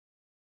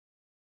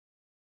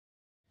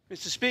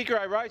Mr. Speaker,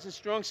 I rise in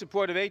strong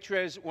support of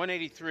H.Res.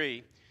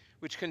 183,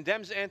 which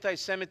condemns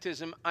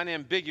anti-Semitism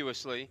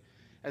unambiguously,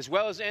 as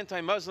well as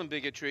anti-Muslim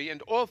bigotry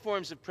and all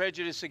forms of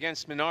prejudice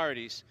against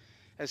minorities,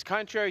 as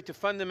contrary to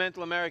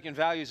fundamental American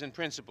values and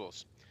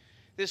principles.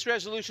 This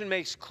resolution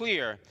makes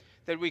clear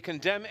that we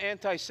condemn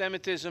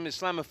anti-Semitism,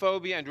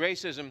 Islamophobia, and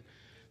racism,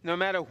 no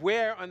matter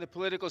where on the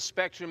political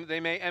spectrum they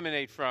may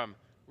emanate from,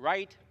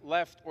 right,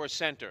 left, or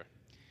center.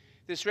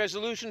 This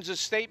resolution is a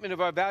statement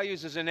of our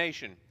values as a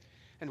nation,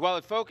 and while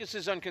it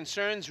focuses on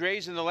concerns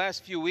raised in the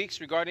last few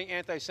weeks regarding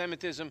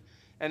anti-Semitism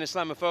and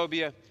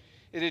Islamophobia,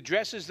 it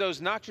addresses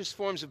those noxious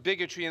forms of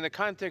bigotry in the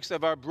context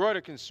of our broader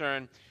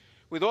concern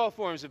with all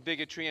forms of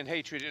bigotry and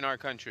hatred in our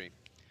country.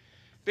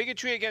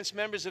 Bigotry against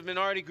members of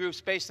minority groups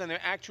based on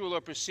their actual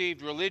or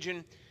perceived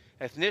religion,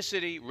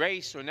 ethnicity,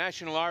 race, or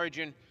national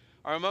origin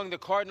are among the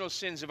cardinal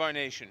sins of our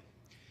nation.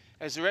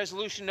 As the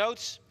resolution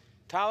notes,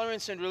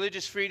 tolerance and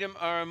religious freedom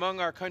are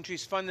among our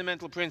country's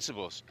fundamental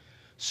principles,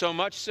 so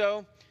much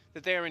so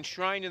that they are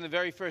enshrined in the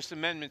very First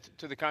Amendment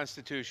to the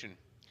Constitution.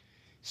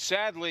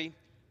 Sadly,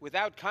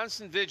 without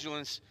constant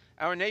vigilance,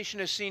 our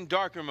nation has seen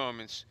darker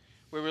moments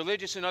where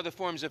religious and other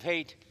forms of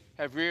hate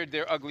have reared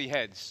their ugly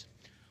heads.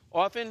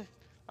 Often,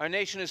 our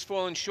nation has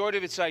fallen short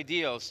of its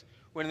ideals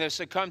when it has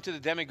succumbed to the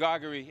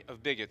demagoguery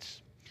of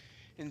bigots.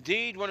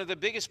 Indeed, one of the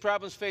biggest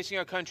problems facing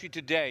our country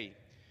today,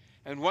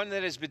 and one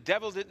that has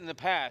bedeviled it in the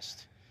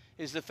past,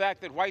 is the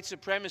fact that white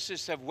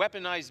supremacists have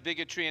weaponized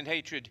bigotry and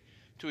hatred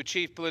to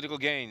achieve political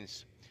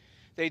gains.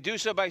 They do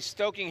so by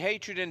stoking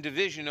hatred and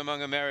division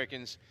among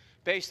Americans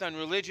based on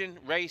religion,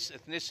 race,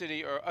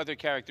 ethnicity, or other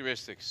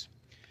characteristics.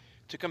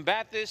 To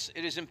combat this,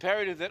 it is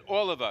imperative that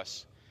all of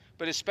us,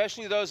 but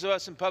especially those of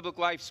us in public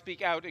life,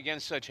 speak out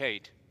against such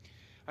hate.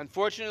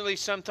 Unfortunately,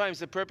 sometimes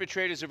the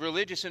perpetrators of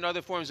religious and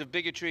other forms of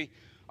bigotry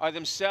are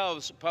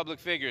themselves public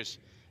figures,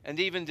 and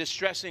even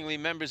distressingly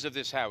members of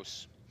this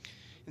House.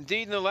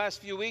 Indeed, in the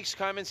last few weeks,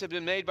 comments have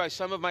been made by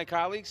some of my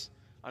colleagues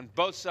on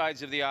both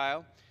sides of the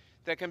aisle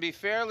that can be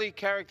fairly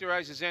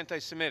characterized as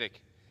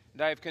anti-Semitic,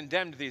 and I have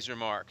condemned these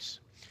remarks.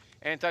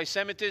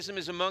 Anti-Semitism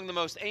is among the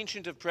most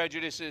ancient of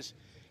prejudices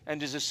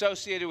and is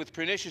associated with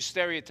pernicious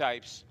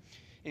stereotypes,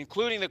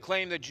 including the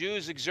claim that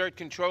Jews exert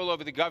control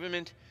over the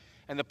government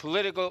and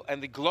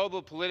the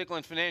global political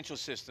and financial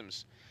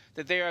systems,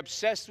 that they are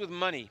obsessed with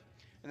money,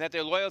 and that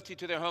their loyalty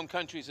to their home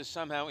countries is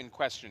somehow in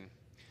question.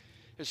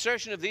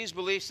 Assertion of these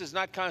beliefs does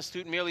not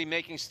constitute merely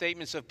making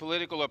statements of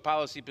political or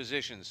policy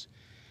positions.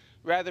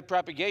 Rather,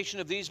 propagation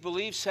of these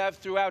beliefs have,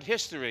 throughout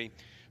history,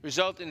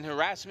 resulted in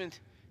harassment,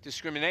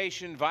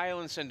 discrimination,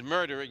 violence, and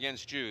murder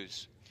against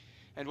Jews.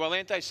 And while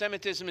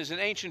anti-Semitism is an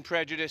ancient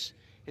prejudice,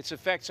 its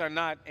effects are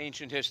not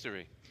ancient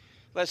history.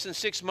 Less than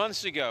 6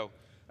 months ago,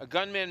 a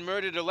gunman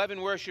murdered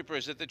 11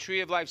 worshipers at the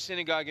Tree of Life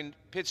Synagogue in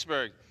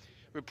Pittsburgh,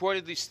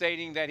 reportedly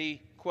stating that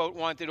he, quote,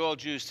 wanted all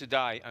Jews to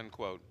die,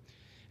 unquote.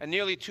 And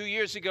nearly 2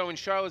 years ago in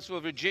Charlottesville,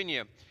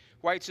 Virginia,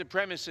 white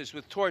supremacists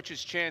with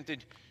torches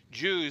chanted,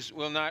 "Jews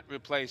will not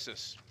replace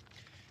us."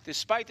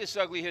 Despite this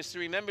ugly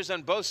history, members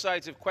on both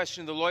sides have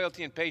questioned the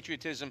loyalty and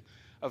patriotism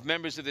of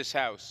members of this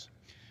House.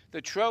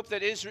 The trope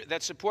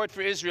that support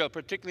for Israel,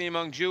 particularly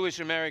among Jewish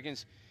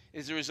Americans,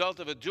 is the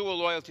result of a dual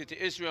loyalty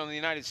to Israel and the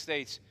United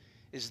States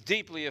is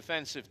deeply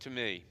offensive to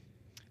me.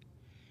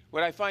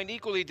 What I find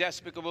equally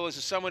despicable is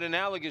a somewhat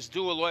analogous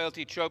dual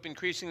loyalty trope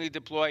increasingly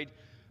deployed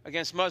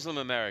against Muslim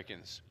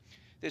Americans.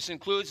 This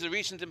includes the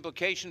recent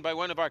implication by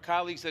one of our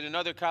colleagues that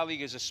another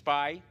colleague is a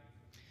spy,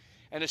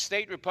 and a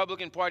state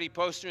Republican Party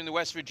poster in the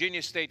West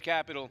Virginia state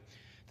capitol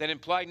that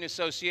implied an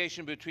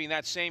association between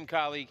that same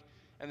colleague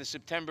and the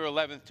September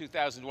 11,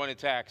 2001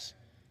 attacks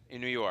in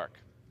New York.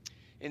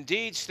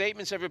 Indeed,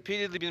 statements have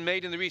repeatedly been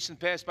made in the recent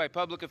past by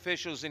public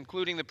officials,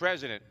 including the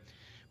President,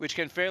 which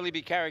can fairly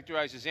be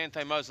characterized as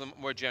anti-Muslim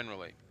more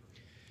generally.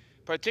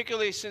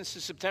 Particularly since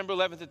the September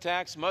 11th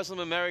attacks, Muslim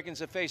Americans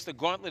have faced a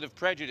gauntlet of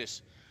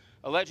prejudice,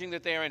 alleging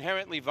that they are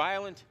inherently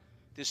violent,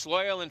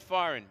 disloyal, and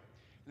foreign.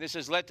 This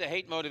has led to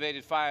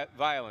hate-motivated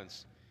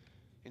violence.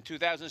 In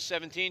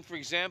 2017, for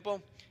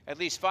example, at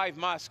least 5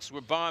 mosques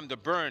were bombed or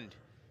burned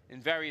in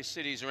various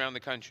cities around the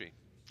country.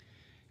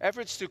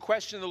 Efforts to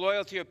question the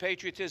loyalty or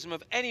patriotism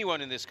of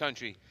anyone in this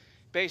country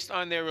based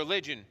on their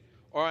religion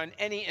or on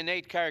any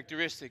innate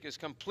characteristic is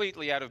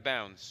completely out of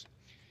bounds.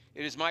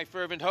 It is my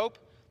fervent hope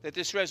that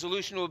this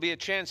resolution will be a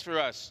chance for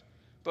us,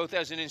 both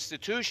as an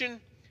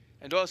institution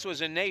and also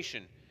as a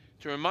nation,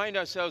 to remind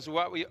ourselves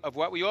of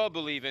what we all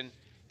believe in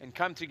and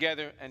come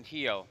together and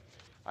heal.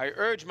 I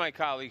urge my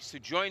colleagues to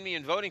join me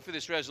in voting for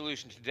this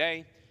resolution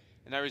today,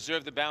 and I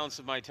reserve the balance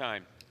of my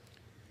time.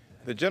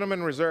 The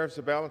gentleman reserves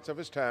the balance of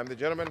his time. The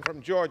gentleman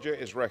from Georgia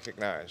is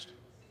recognized.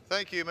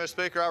 Thank you, Mr.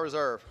 Speaker. I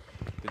reserve.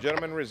 The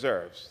gentleman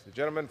reserves. The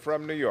gentleman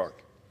from New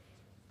York.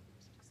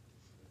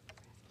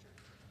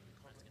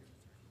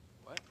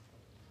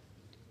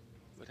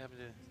 What happened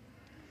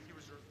to... He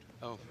reserved.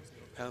 Oh,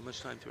 how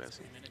much time to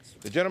ask?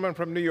 The gentleman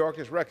from New York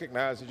is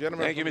recognized. The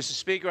gentleman. Thank you, Mr.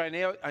 Speaker.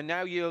 I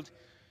now yield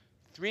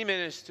 3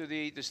 minutes to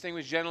the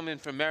distinguished gentleman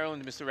from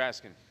Maryland, Mr.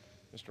 Raskin.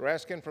 Mr.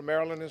 Raskin from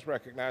Maryland is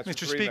recognized for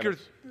Mr. 3 Speaker,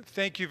 minutes.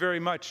 thank you very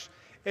much.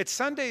 At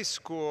Sunday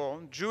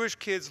school, Jewish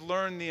kids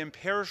learn the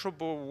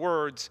imperishable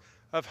words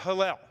of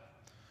Hillel,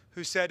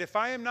 who said, "If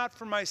I am not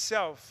for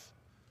myself,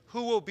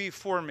 who will be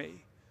for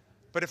me?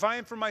 But if I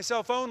am for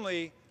myself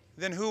only,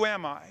 then who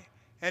am I?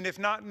 And if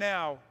not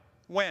now,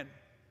 when?"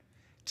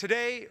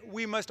 Today,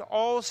 we must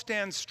all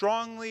stand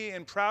strongly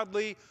and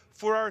proudly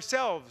for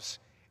ourselves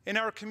in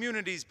our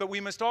communities, but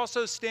we must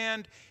also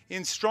stand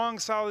in strong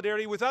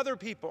solidarity with other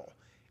people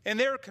in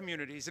their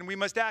communities. And we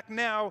must act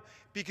now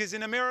because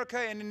in America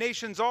and in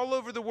nations all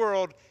over the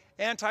world,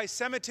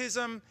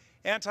 anti-Semitism,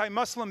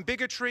 anti-Muslim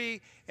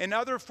bigotry, and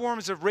other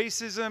forms of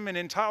racism and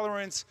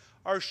intolerance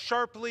are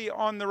sharply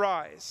on the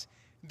rise.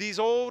 These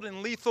old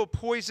and lethal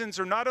poisons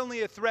are not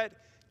only a threat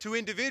to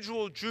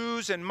individual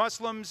Jews and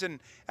Muslims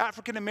and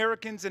African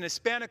Americans and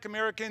Hispanic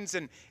Americans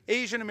and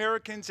Asian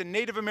Americans and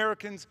Native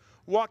Americans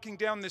walking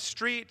down the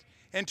street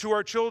and to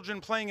our children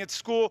playing at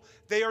school.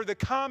 They are the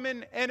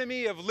common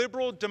enemy of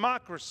liberal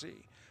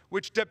democracy,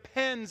 which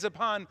depends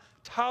upon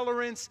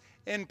tolerance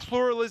and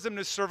pluralism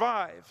to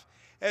survive.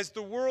 As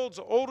the world's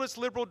oldest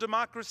liberal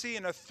democracy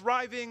and a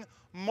thriving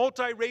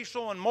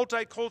multiracial and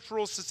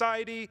multicultural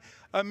society,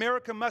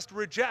 America must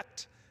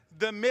reject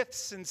the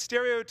myths and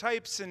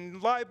stereotypes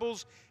and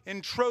libels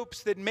and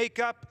tropes that make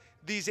up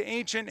these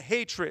ancient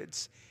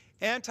hatreds.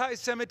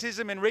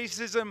 Anti-Semitism and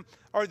racism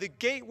are the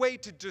gateway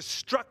to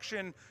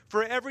destruction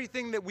for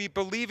everything that we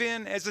believe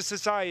in as a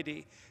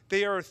society.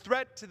 They are a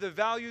threat to the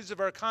values of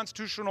our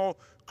constitutional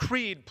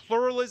creed: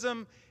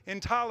 pluralism,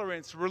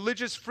 intolerance,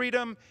 religious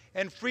freedom,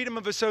 and freedom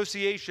of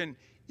association,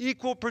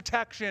 equal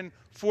protection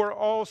for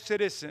all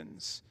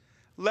citizens.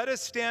 Let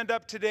us stand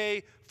up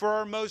today for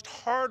our most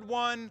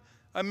hard-won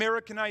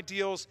American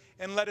ideals,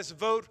 and let us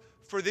vote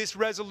for this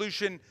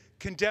resolution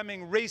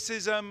condemning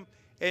racism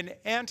and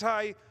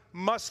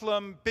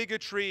anti-Muslim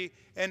bigotry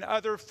and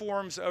other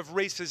forms of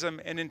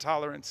racism and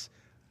intolerance.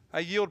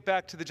 I yield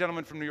back to the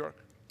gentleman from New York.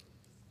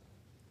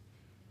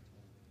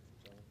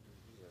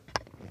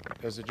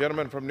 Does the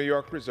gentleman from New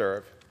York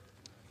reserve?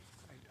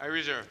 I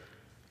reserve.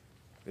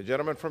 The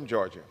gentleman from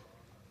Georgia.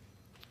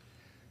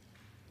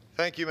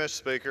 Thank you, Mr.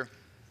 Speaker.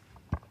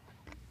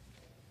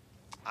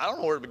 I don't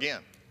know where to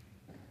begin.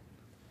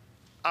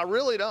 I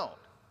really don't.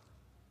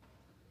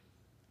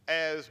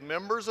 As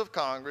members of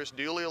Congress,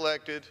 duly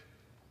elected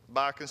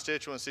by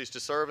constituencies to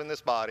serve in this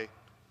body,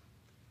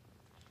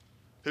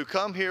 who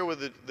come here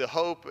with the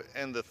hope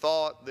and the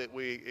thought that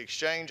we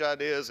exchange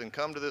ideas and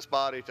come to this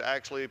body to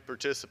actually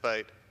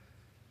participate,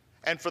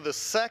 and for the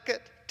second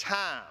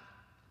time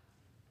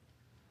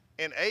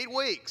in 8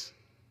 weeks,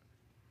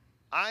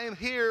 I am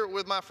here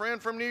with my friend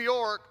from New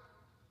York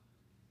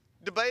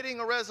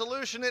debating a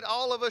resolution that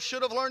all of us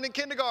should have learned in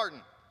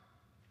kindergarten.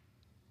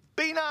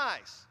 Be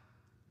nice.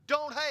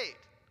 Don't hate.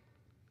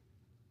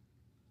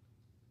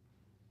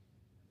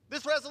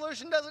 This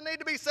resolution doesn't need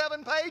to be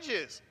 7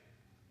 pages.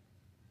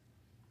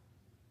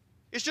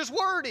 It's just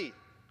wordy.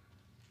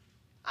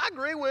 I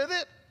agree with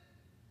it.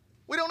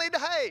 We don't need to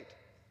hate.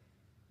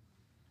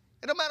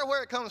 It don't matter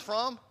where it comes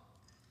from.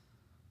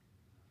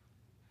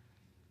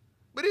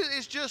 But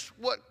it's just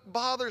what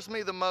bothers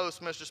me the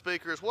most, Mr.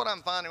 Speaker, is what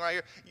I'm finding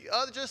right here.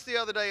 Just the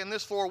other day in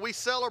this floor, we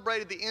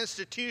celebrated the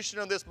institution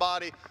of this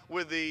body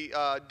with the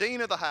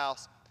Dean of the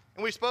House.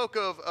 And we spoke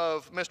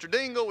of Mr.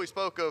 Dingell, we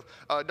spoke of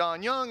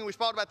Don Young, and we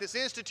spoke about this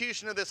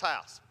institution of this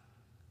House.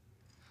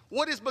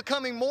 What is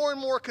becoming more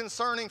and more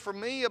concerning for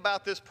me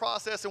about this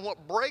process, and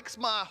what breaks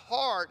my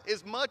heart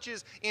as much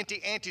as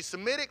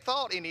anti-Semitic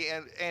thought,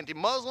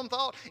 anti-Muslim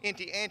thought,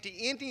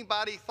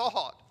 anti-anybody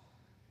thought,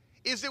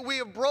 is that we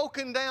have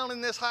broken down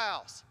in this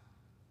House.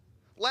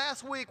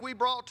 Last week we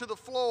brought to the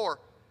floor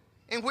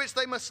in which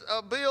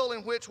a bill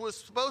in which was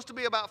supposed to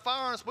be about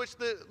firearms, which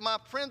my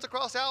friends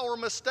across the aisle were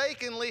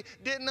mistakenly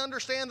didn't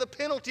understand the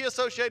penalty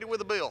associated with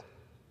the bill.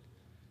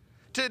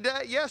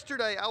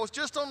 Yesterday, I was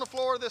just on the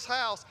floor of this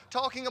House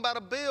talking about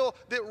a bill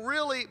that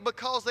really,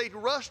 because they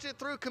rushed it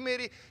through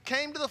committee,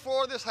 came to the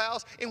floor of this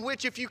House in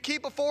which if you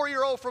keep a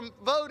 4-year-old from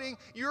voting,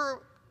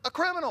 you're a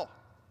criminal.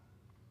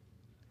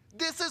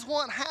 This is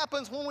what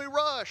happens when we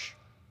rush.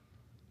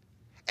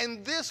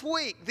 And this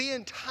week, the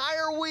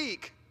entire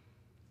week,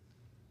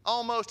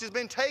 almost has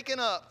been taken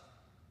up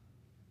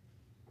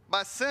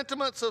by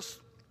sentiments of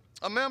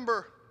a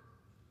member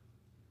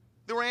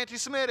that were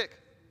anti-Semitic.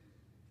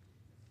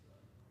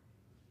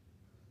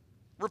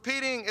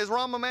 Repeating, as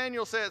Rahm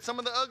Emanuel said, some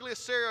of the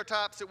ugliest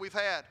stereotypes that we've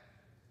had.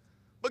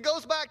 But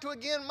goes back to,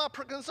 again, my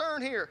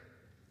concern here.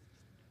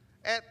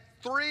 At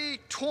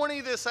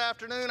 3:20 this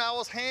afternoon, I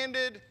was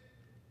handed,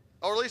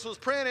 or at least was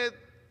printed,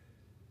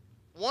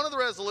 one of the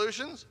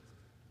resolutions.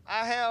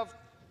 I have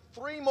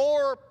 3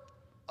 more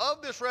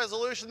of this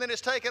resolution that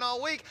it's taken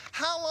all week.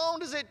 How long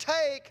does it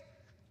take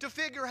to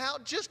figure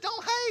out just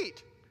don't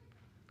hate?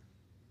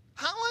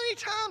 How many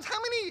times,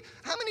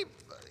 how many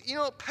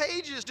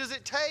pages does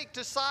it take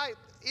to cite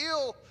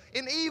ill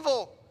and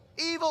evil?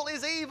 Evil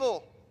is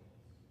evil.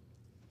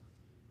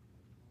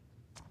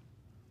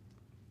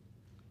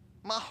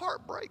 My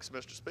heart breaks,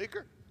 Mr.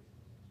 Speaker.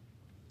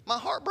 My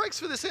heart breaks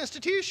for this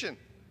institution.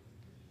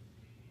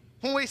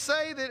 When we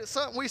say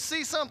that we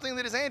see something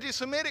that is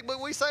anti-Semitic, but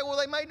we say, well,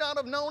 they may not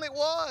have known it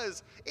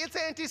was. It's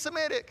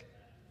anti-Semitic.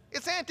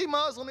 It's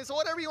anti-Muslim. It's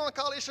whatever you want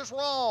to call it. It's just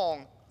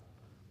wrong.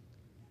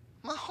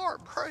 My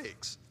heart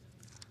breaks.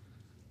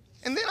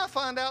 And then I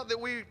find out that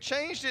we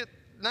changed it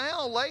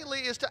now lately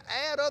is to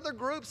add other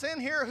groups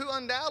in here who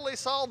undoubtedly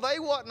saw they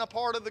wasn't a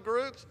part of the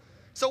groups.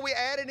 So we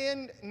added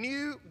in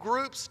new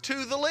groups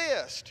to the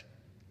list.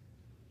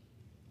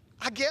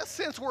 I guess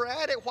since we're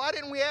at it, why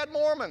didn't we add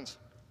Mormons?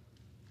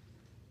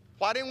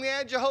 Why didn't we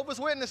add Jehovah's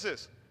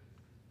Witnesses?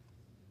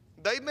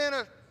 They've been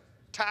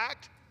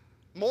attacked.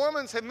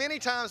 Mormons have many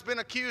times been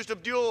accused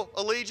of dual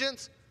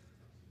allegiance.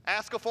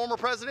 Ask a former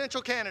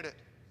presidential candidate.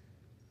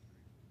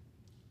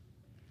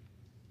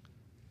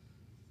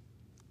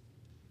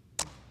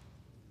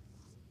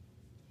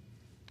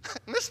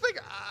 Mr.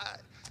 Speaker,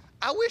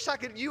 I wish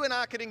you and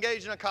I could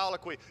engage in a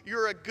colloquy.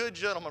 You're a good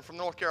gentleman from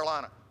North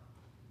Carolina.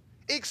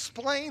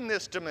 Explain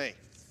this to me.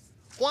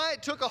 Why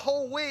it took a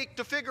whole week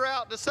to figure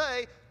out to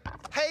say,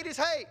 hate is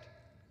hate.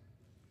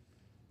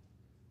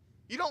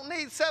 You don't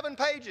need 7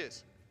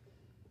 pages.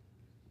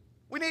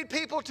 We need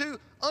people to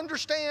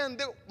understand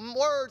that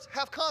words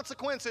have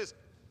consequences,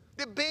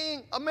 that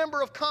being a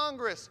member of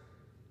Congress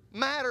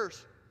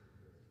matters.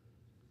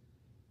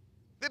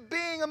 That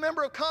being a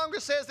member of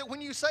Congress says that when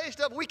you say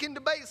stuff, we can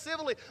debate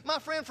civilly. My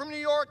friend from New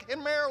York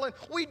and Maryland,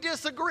 we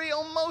disagree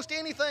on most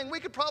anything. We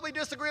could probably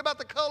disagree about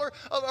the color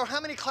or how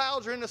many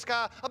clouds are in the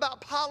sky,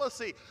 about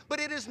policy. But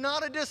it is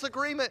not a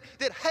disagreement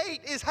that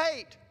hate is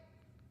hate.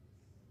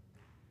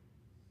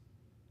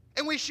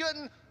 And we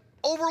shouldn't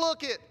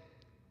overlook it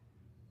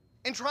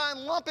and try and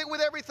lump it with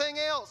everything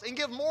else and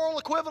give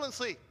moral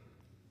equivalency.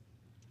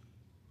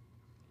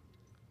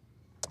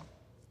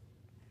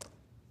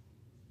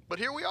 But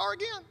here we are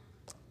again.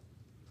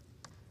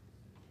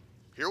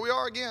 Here we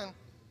are again.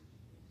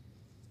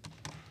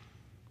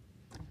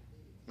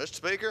 Mr.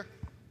 Speaker,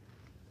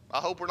 I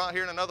hope we're not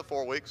here in another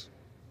 4 weeks,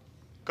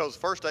 because the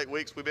first 8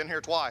 weeks we've been here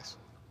twice.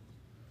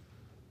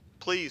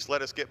 Please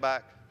let us get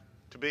back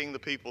to being the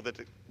people that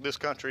this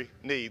country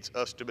needs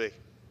us to be.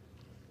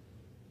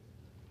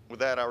 With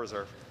that, I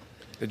reserve.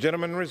 The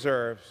gentleman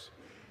reserves.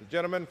 The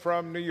gentleman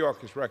from New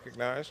York is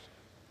recognized.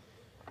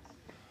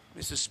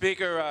 Mr.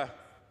 Speaker,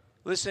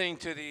 listening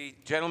to the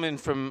gentleman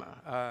from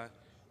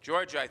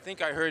Georgia, I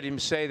think I heard him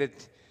say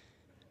that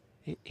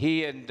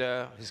he and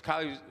his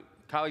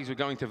colleagues were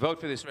going to vote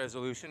for this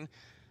resolution,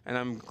 and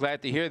I'm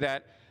glad to hear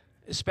that,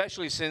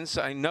 especially since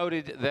I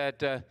noted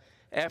that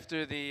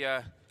after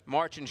the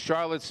march in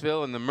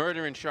Charlottesville and the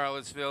murder in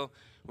Charlottesville,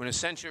 when a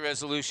censure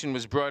resolution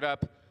was brought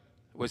up,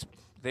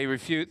 the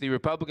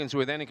Republicans who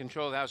were then in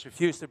control of the House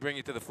refused to bring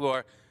it to the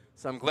floor.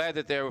 So I'm glad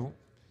that they're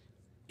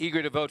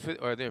eager to vote for,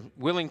 or they're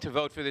willing to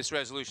vote for this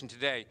resolution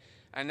today.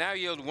 I now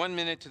yield 1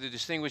 minute to the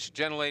distinguished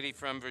gentlelady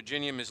from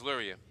Virginia, Ms.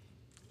 Luria.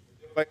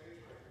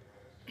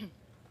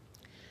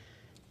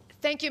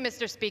 Thank you,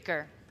 Mr.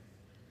 Speaker.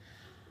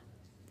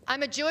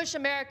 I'm a Jewish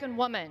American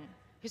woman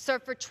who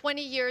served for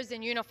 20 years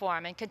in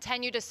uniform and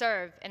continue to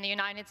serve in the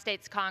United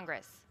States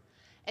Congress.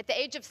 At the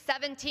age of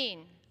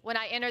 17, when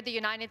I entered the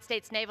United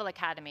States Naval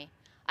Academy,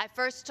 I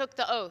first took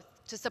the oath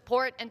to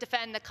support and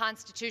defend the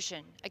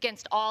Constitution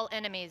against all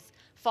enemies,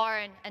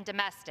 foreign and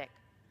domestic.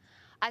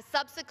 I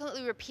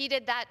subsequently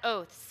repeated that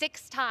oath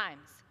 6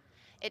 times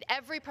at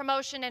every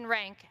promotion in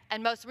rank,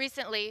 and most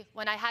recently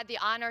when I had the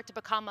honor to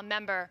become a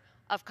member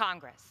of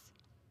Congress.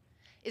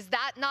 Is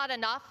that not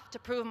enough to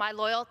prove my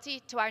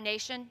loyalty to our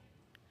nation?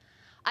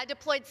 I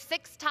deployed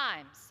 6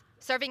 times,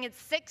 serving in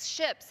 6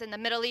 ships in the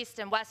Middle East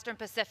and Western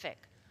Pacific,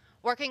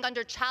 working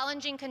under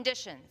challenging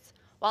conditions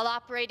while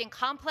operating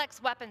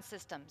complex weapon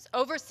systems,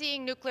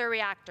 overseeing nuclear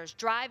reactors,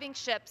 driving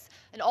ships,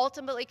 and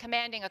ultimately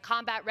commanding a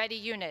combat-ready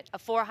unit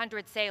of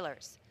 400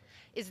 sailors.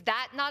 Is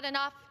that not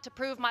enough to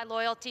prove my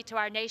loyalty to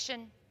our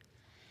nation?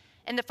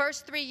 In the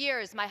first 3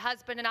 years my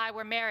husband and I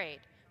were married,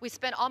 we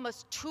spent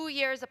almost 2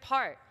 years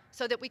apart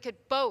so that we could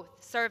both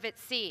serve at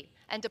sea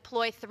and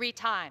deploy 3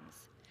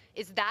 times.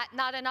 Is that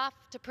not enough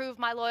to prove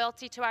my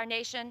loyalty to our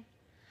nation?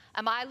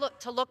 Am I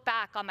to look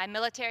back on my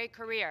military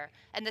career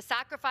and the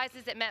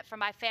sacrifices it meant for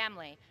my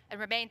family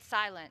and remain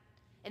silent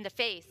in the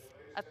face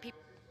of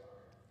people?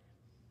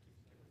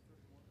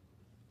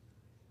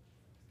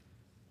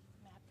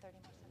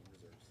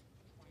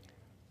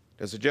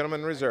 Does the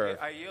gentleman reserve?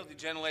 I yield the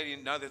gentlelady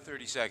another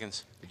 30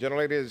 seconds. The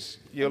gentlelady is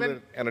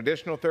yielded an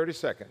additional 30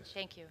 seconds.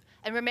 Thank you.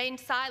 And remain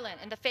silent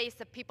in the face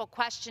of people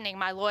questioning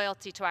my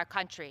loyalty to our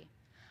country.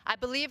 I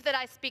believe that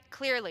I speak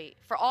clearly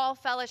for all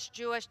fellow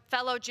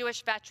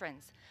Jewish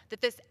veterans that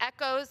this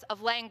echoes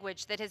of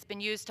language that has been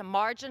used to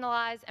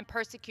marginalize and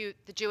persecute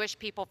the Jewish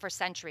people for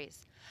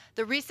centuries.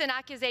 The recent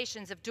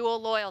accusations of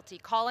dual loyalty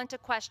call into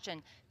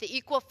question the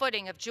equal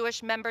footing of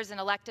Jewish members in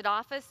elected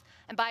office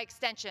and, by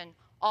extension,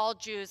 all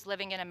Jews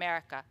living in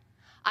America.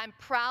 I'm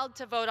proud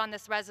to vote on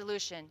this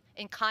resolution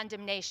in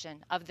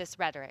condemnation of this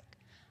rhetoric.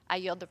 I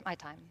yield my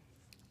time.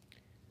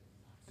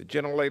 The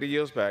gentlelady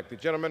yields back. The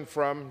gentleman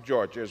from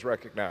Georgia is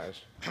recognized.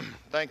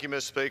 Thank you,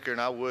 Mr. Speaker.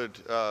 And I would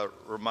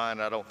remind,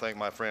 I don't think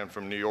my friend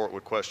from New York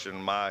would question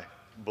my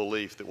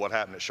belief that what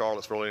happened at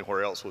Charlottesville or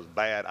anywhere else was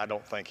bad. I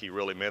don't think he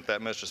really meant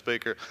that, Mr.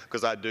 Speaker,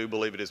 because I do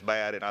believe it is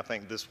bad, and I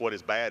think what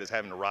is bad is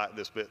having to write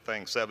this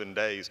thing 7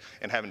 days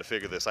and having to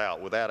figure this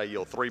out. With that, I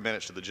yield 3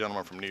 minutes to the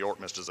gentleman from New York,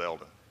 Mr.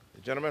 Zeldin.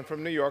 The gentleman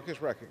from New York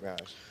is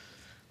recognized.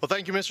 Well,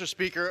 thank you, Mr.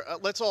 Speaker.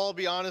 Let's all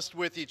be honest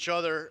with each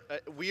other.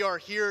 We are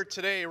here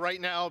today,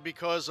 right now,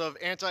 because of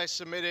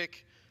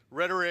anti-Semitic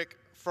rhetoric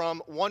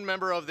from one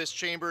member of this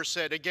chamber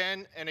said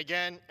again and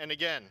again and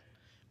again.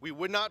 We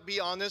would not be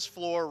on this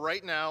floor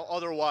right now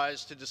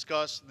otherwise to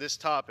discuss this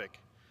topic.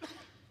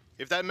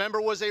 If that member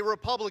was a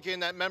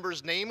Republican, that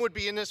member's name would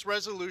be in this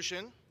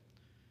resolution,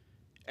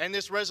 and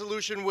this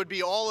resolution would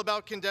be all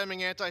about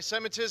condemning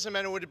anti-Semitism,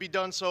 and it would be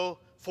done so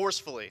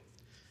forcefully.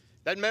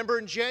 That member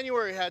in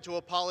January had to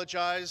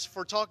apologize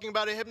for talking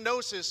about a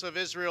hypnosis of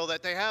Israel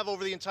that they have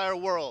over the entire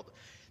world.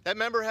 That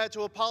member had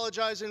to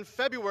apologize in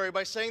February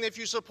by saying that if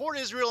you support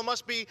Israel, it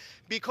must be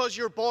because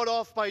you're bought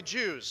off by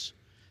Jews.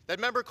 That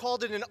member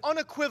called it an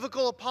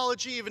unequivocal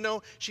apology, even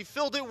though she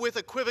filled it with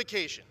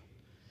equivocation.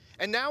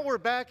 And now we're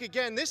back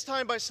again, this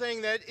time by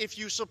saying that if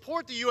you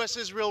support the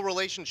U.S.-Israel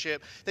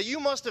relationship, that you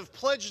must have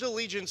pledged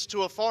allegiance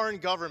to a foreign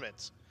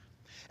government.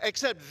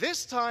 Except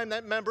this time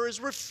that member is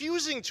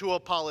refusing to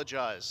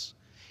apologize.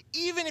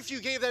 Even if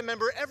you gave that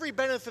member every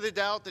benefit of the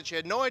doubt that she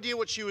had no idea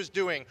what she was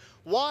doing,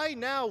 why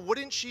now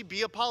wouldn't she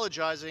be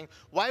apologizing?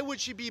 Why would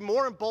she be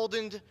more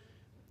emboldened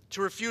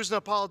to refuse an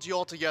apology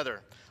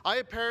altogether? I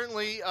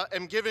apparently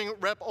am giving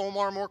Rep.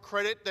 Omar more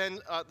credit than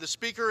the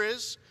Speaker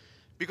is,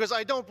 because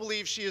I don't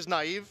believe she is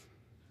naive.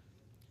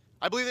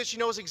 I believe that she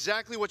knows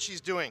exactly what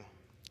she's doing.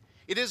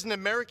 It is an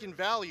American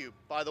value,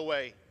 by the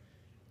way,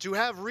 to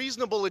have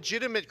reasonable,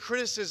 legitimate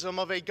criticism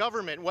of a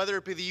government, whether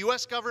it be the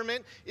U.S.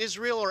 government,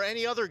 Israel, or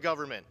any other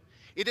government.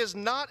 It is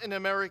not an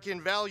American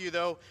value,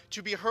 though,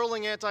 to be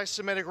hurling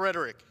anti-Semitic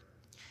rhetoric.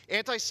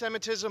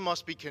 Anti-Semitism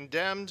must be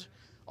condemned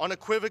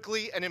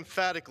unequivocally and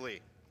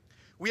emphatically.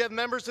 We have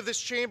members of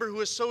this chamber who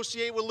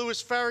associate with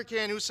Louis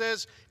Farrakhan, who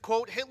says,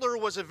 quote, Hitler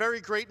was a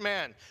very great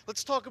man.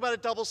 Let's talk about a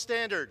double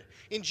standard.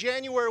 In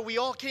January, we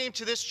all came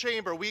to this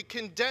chamber. We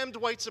condemned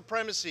white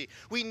supremacy.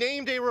 We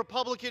named a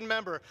Republican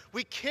member.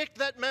 We kicked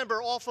that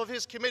member off of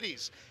his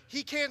committees.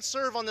 He can't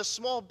serve on the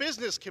Small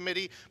Business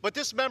Committee, but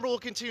this member will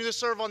continue to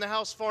serve on the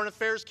House Foreign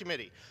Affairs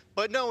Committee.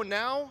 But no,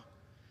 now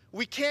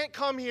we can't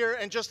come here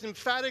and just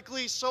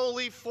emphatically,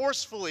 solely,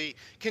 forcefully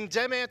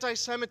condemn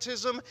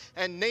anti-Semitism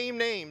and name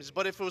names,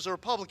 but if it was a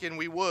Republican,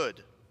 we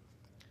would.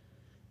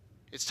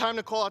 It's time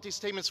to call out these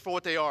statements for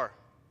what they are.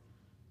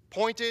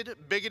 Pointed,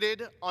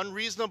 bigoted,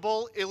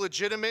 unreasonable,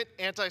 illegitimate,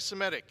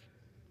 anti-Semitic.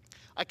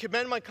 I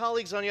commend my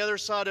colleagues on the other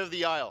side of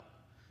the aisle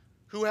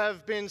who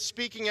have been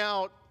speaking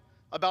out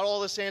about all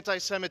this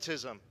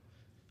anti-Semitism.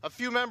 A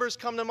few members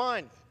come to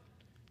mind.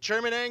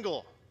 Chairman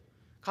Engel,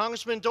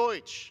 Congressman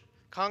Deutsch,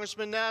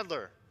 Congressman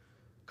Nadler,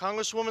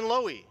 Congresswoman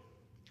Lowy,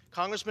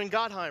 Congressman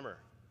Gottheimer.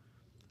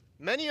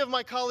 Many of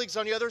my colleagues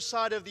on the other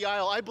side of the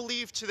aisle, I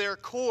believe to their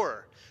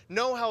core,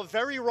 know how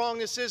very wrong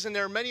this is, and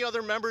there are many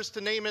other members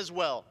to name as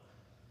well.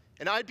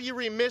 And I'd be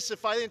remiss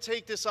if I didn't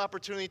take this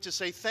opportunity to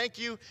say thank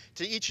you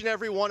to each and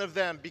every one of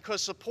them,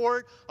 because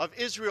support of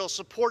Israel,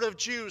 support of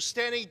Jews,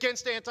 standing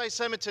against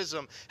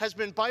anti-Semitism has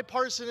been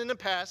bipartisan in the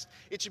past.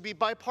 It should be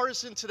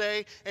bipartisan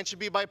today, and should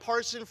be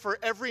bipartisan for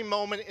every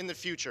moment in the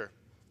future.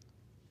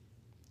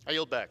 I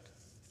yield back.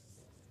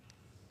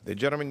 The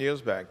gentleman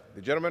yields back.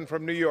 The gentleman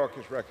from New York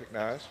is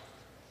recognized.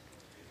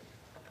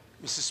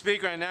 Mr.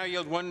 Speaker, I now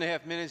yield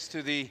 1.5 minutes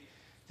to the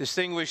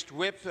distinguished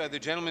whip, the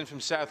gentleman from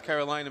South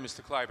Carolina,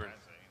 Mr. Clyburn.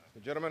 The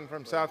gentleman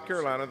from South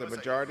Carolina, the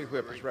majority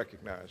whip, is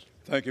recognized.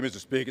 Thank you, Mr.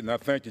 Speaker, and I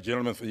thank the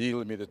gentleman for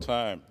yielding me the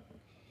time.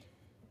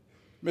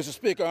 Mr.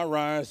 Speaker, I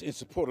rise in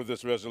support of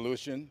this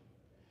resolution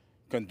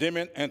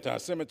condemning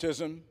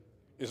anti-Semitism,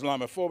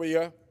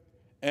 Islamophobia,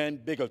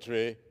 and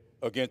bigotry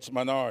against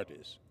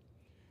minorities.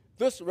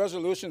 This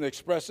resolution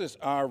expresses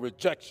our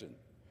rejection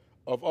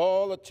of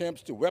all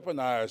attempts to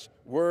weaponize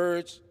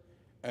words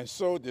and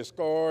sow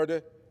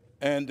discord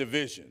and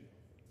division.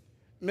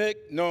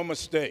 Make no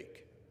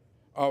mistake,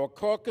 our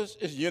caucus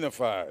is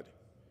unified,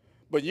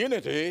 but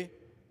unity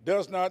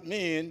does not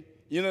mean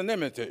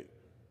unanimity.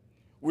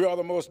 We are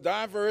the most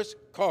diverse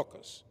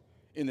caucus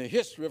in the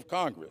history of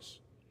Congress.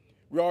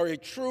 We are a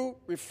true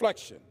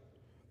reflection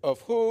of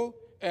who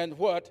and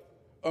what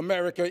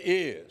America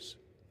is.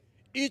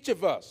 Each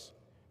of us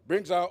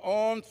brings our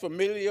own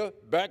familiar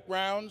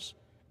backgrounds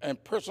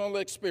and personal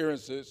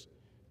experiences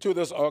to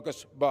this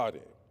august body.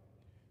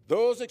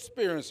 Those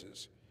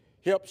experiences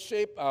help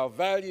shape our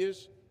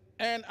values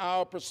and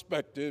our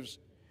perspectives,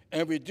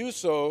 and we do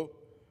so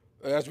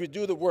as we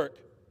do the work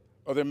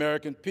of the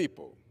American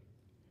people.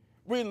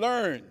 We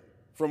learn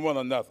from one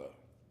another,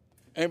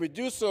 and we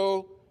do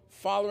so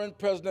following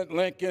President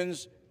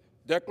Lincoln's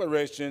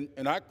declaration,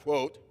 and I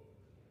quote,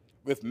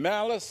 "With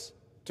malice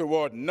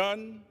toward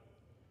none,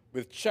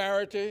 with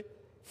charity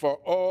for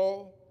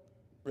all,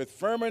 with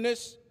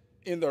firmness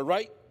in the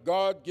right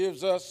God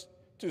gives us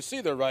to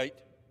see the right,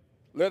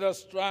 let us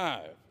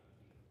strive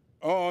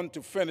on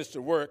to finish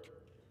the work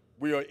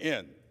we are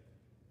in.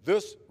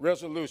 This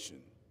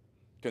resolution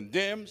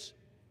condemns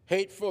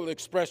hateful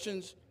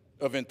expressions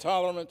of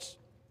intolerance,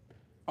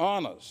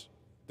 honors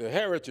the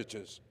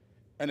heritages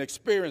and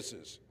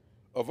experiences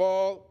of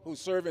all who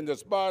serve in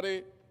this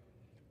body,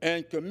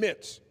 and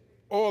commits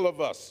all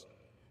of us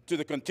to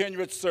the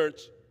continued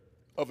search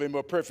of a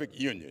more perfect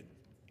union.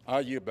 I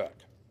yield back.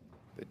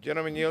 The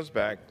gentleman yields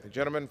back. The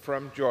gentleman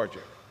from Georgia.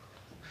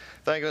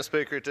 Thank you, Mr.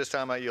 Speaker. At this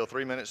time, I yield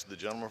 3 minutes to the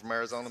gentleman from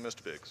Arizona,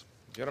 Mr. Biggs.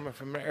 The gentleman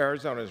from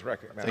Arizona is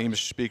recognized. Thank you,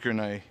 Mr. Speaker,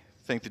 and I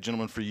thank the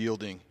gentleman for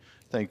yielding.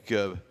 Thank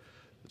the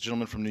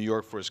gentleman from New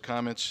York for his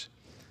comments.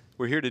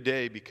 We're here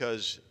today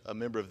because a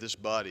member of this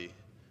body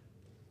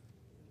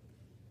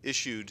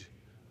issued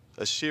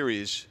a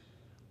series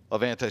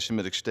of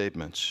anti-Semitic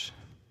statements.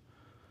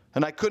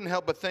 And I couldn't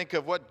help but think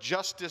of what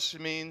justice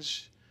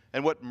means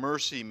and what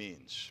mercy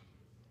means.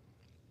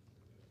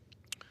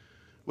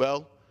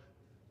 Well,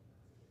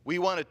 we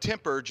want to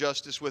temper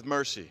justice with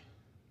mercy.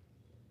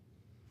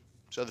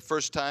 So the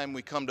first time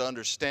we come to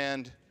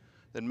understand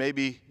that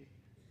maybe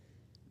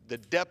the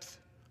depth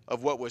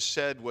of what was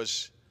said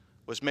was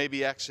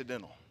maybe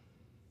accidental.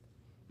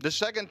 The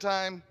second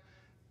time,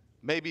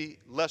 maybe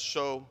less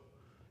so.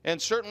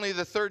 And certainly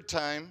the third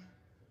time,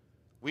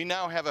 we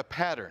now have a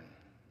pattern.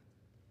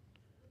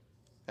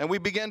 And we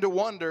begin to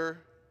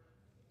wonder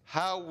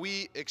how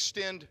we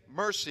extend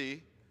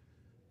mercy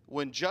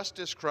when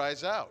justice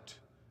cries out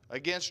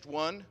against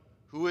one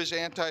who is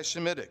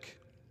anti-Semitic.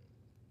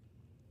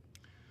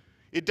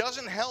 It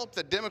doesn't help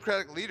that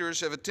Democratic leaders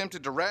have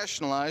attempted to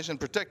rationalize and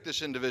protect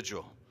this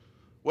individual,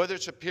 whether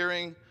it's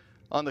appearing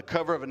on the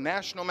cover of a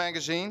national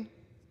magazine,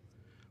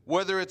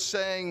 whether it's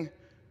saying,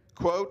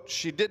 quote,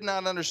 "She did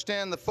not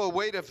understand the full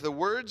weight of the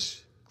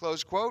words,"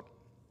 close quote.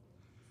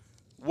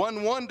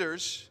 One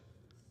wonders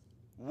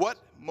what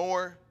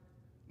more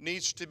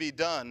needs to be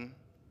done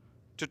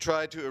to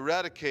try to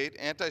eradicate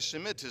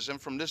anti-Semitism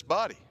from this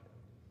body.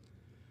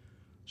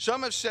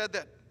 Some have said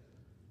that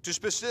to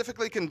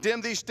specifically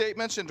condemn these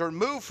statements and to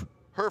remove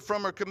her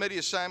from her committee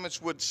assignments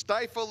would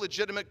stifle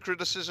legitimate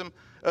criticism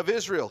of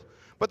Israel.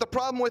 But the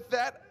problem with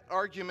that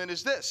argument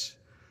is this: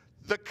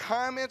 the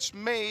comments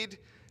made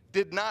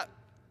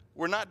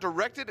were not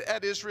directed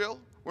at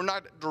Israel, were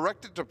not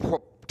directed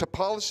to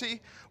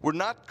policy, were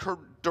not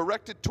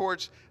directed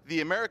towards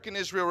the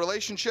American-Israel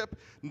relationship.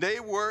 They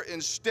were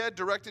instead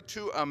directed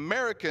to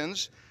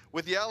Americans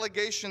with the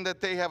allegation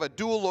that they have a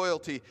dual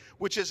loyalty,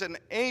 which is an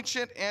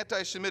ancient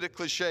anti-Semitic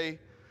cliche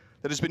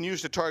that has been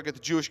used to target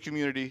the Jewish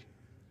community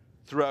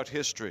throughout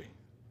history.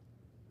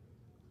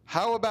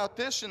 How about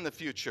this in the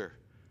future?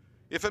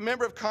 If a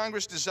member of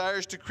Congress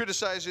desires to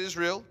criticize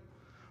Israel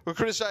or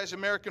criticize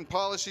American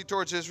policy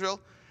towards Israel,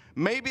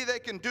 maybe they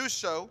can do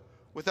so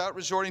without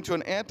resorting to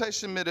an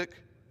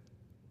anti-Semitic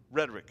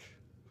rhetoric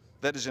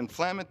that is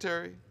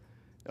inflammatory,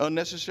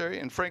 unnecessary,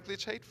 and frankly,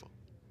 it's hateful.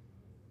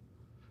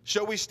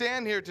 So we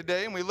stand here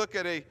today and we look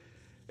at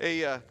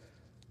a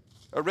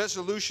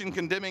resolution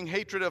condemning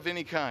hatred of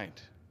any kind.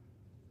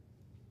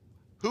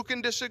 Who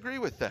can disagree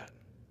with that?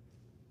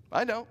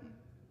 I don't.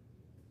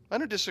 I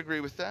don't disagree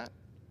with that.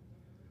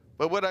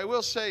 But what I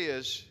will say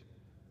is,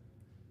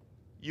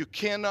 you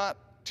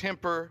cannot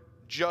temper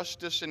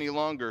justice any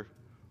longer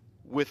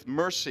with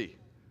mercy,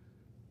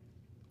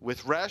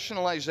 with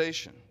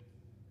rationalization.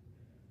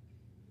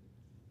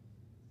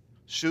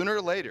 Sooner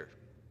or later,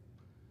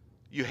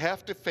 you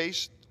have to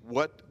face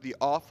what the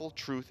awful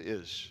truth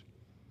is.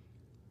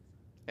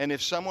 And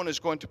if someone is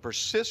going to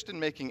persist in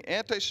making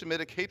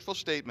anti-Semitic hateful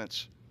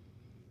statements,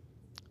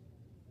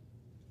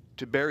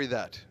 to bury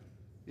that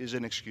is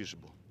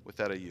inexcusable. With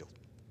that, I yield.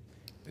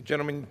 The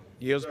gentleman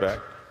yields back.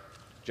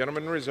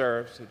 Gentleman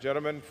reserves. The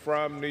gentleman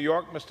from New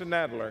York, Mr.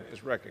 Nadler,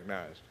 is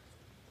recognized.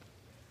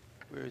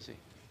 Where is he?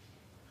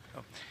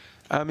 Oh.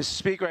 Mr.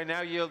 Speaker, I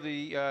now yield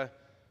the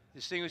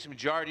distinguished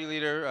Majority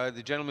Leader,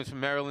 the gentleman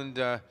from Maryland,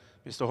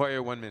 Mr.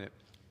 Hoyer, 1 minute.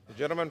 The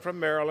gentleman from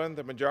Maryland,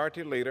 the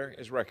Majority Leader,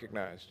 is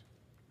recognized.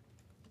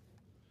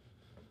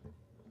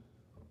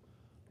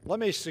 Let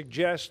me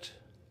suggest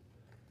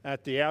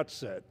at the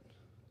outset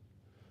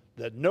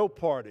that no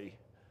party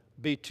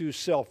be too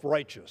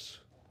self-righteous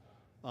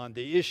on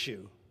the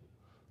issue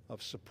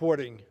of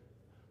supporting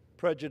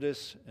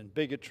prejudice and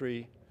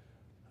bigotry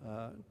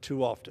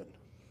too often.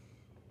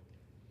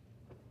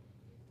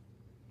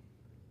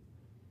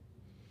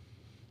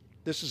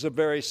 This is a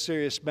very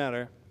serious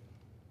matter.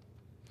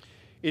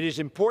 It is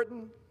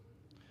important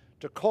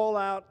to call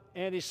out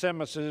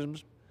anti-Semitism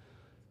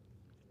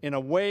in a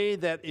way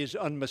that is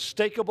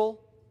unmistakable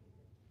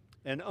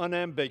and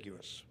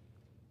unambiguous.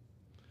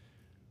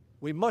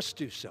 We must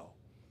do so,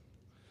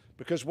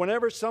 because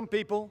whenever some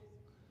people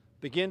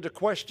begin to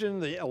question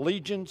the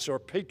allegiance or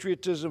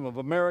patriotism of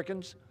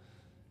Americans,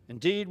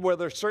 indeed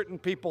whether certain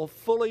people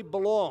fully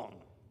belong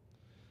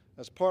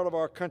as part of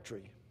our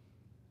country,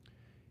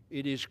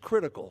 it is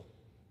critical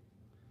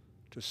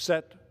to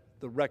set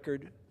the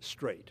record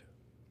straight.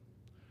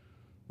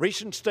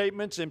 Recent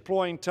statements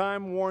employing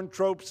time-worn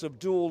tropes of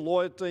dual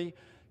loyalty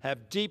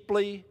have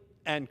deeply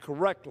and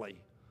correctly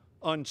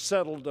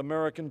unsettled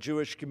American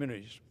Jewish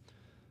communities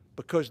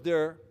because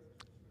their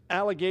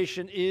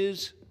allegation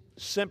is,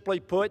 simply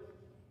put,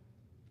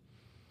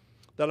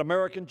 that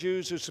American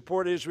Jews who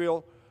support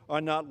Israel are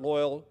not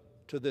loyal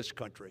to this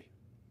country.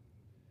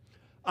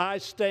 I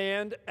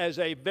stand as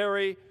a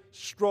very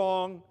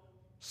strong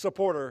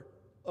supporter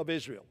of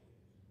Israel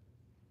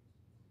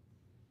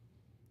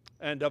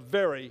and a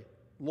very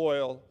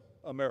loyal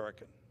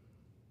American.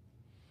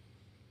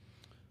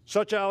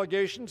 Such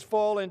allegations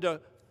fall into,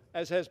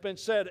 as has been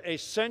said, a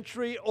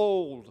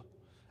century-old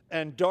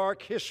and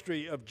dark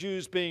history of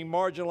Jews being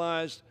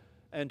marginalized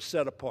and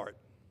set apart.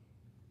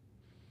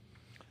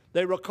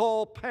 They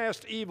recall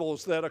past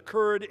evils that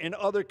occurred in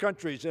other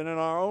countries and in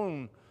our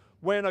own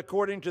when,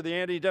 according to the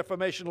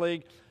Anti-Defamation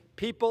League,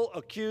 people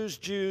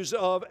accused Jews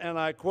of, and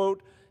I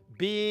quote,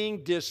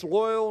 being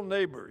disloyal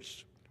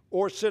neighbors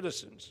or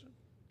citizens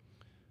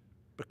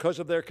because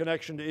of their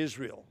connection to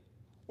Israel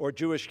or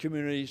Jewish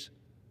communities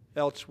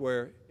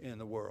elsewhere in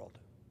the world.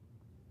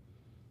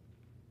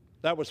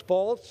 That was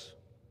false,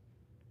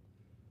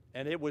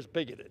 and it was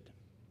bigoted.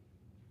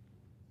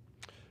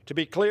 To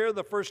be clear,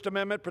 the First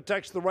Amendment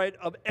protects the right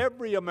of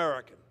every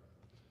American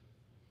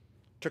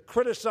to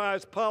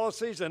criticize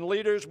policies and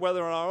leaders,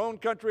 whether in our own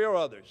country or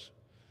others.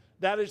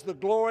 That is the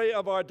glory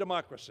of our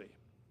democracy.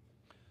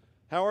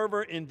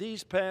 However, in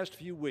these past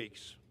few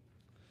weeks,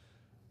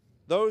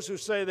 those who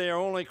say they are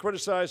only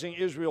criticizing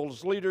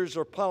Israel's leaders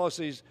or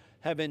policies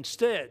have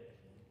instead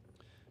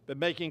been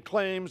making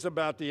claims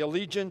about the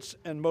allegiance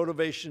and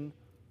motivation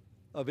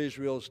of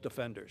Israel's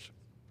defenders.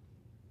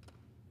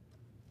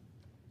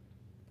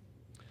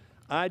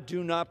 I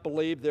do not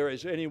believe there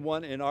is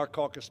anyone in our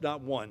caucus,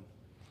 not one,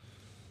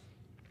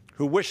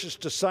 who wishes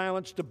to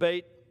silence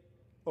debate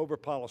over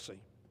policy.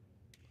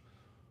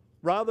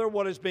 Rather,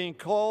 what is being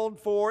called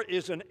for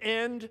is an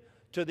end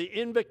to the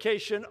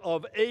invocation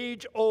of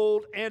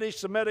age-old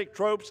anti-Semitic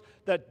tropes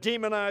that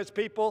demonize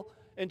people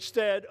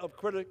instead of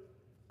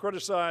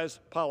criticize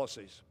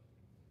policies.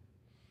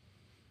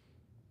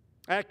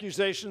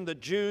 Accusation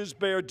that Jews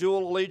bear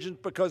dual allegiance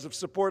because of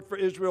support for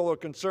Israel or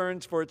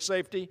concerns for its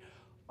safety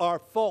are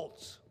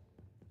false,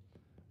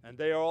 and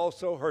they are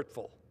also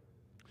hurtful.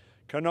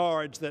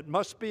 Canards that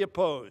must be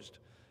opposed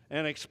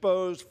and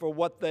exposed for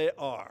what they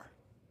are: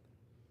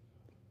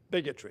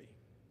 bigotry.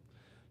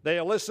 They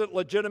elicit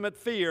legitimate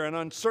fear and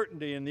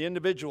uncertainty in the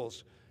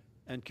individuals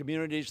and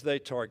communities they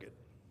target.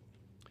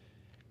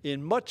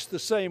 In much the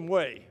same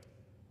way,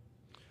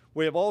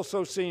 we have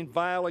also seen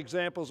vile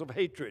examples of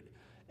hatred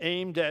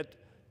aimed at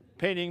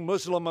painting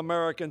Muslim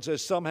Americans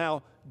as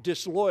somehow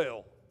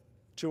disloyal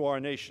to our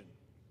nation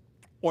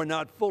or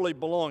not fully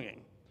belonging,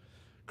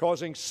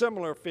 causing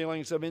similar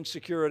feelings of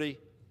insecurity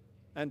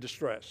and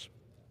distress.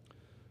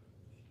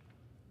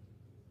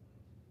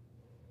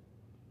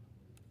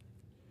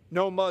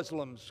 No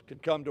Muslims can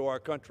come to our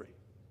country.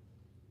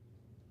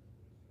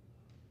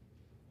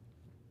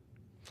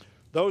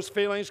 Those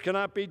feelings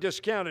cannot be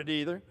discounted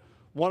either.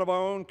 One of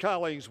our own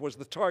colleagues was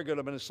the target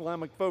of an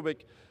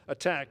Islamophobic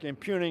attack,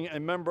 impugning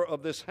a member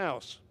of this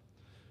House.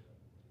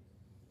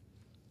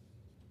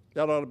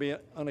 That ought to be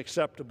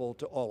unacceptable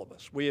to all of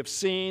us. We have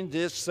seen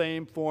this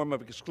same form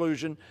of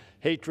exclusion,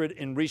 hatred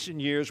in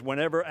recent years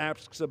whenever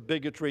acts of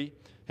bigotry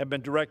have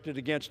been directed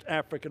against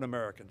African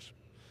Americans.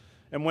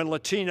 And when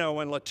Latino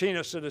and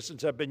Latina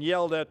citizens have been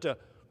yelled at to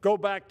go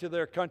back to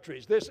their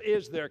countries. This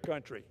is their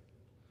country.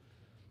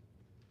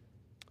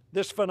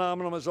 This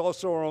phenomenon is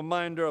also a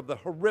reminder of the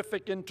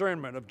horrific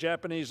internment of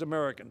Japanese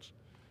Americans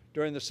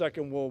during the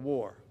Second World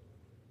War.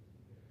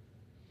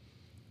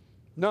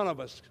 None of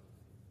us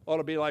ought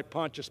to be like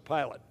Pontius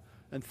Pilate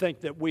and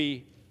think that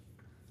we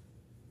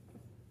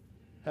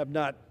have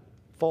not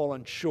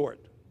fallen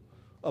short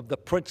of the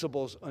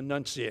principles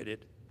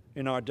enunciated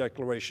in our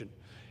Declaration.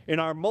 In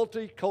our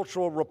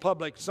multicultural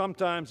republic,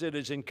 sometimes it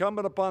is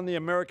incumbent upon the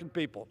American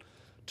people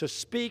to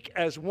speak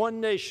as one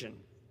nation,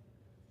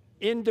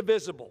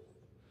 indivisible,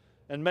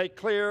 and make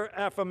clear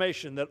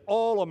affirmation that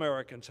all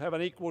Americans have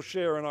an equal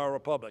share in our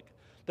republic,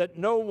 that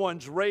no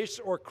one's race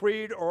or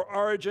creed or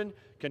origin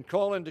can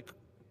call into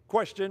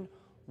question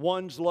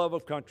one's love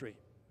of country.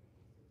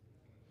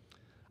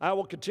 I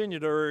will continue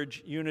to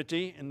urge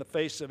unity in the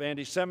face of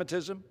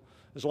anti-Semitism,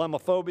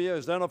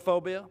 Islamophobia,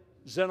 xenophobia,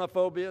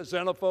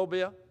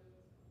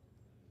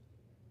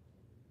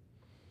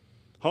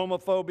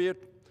 homophobia,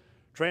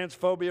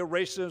 transphobia,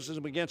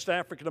 racism against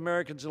African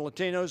Americans and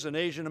Latinos and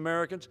Asian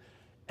Americans,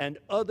 and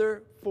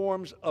other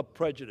forms of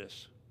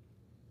prejudice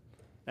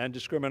and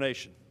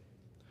discrimination.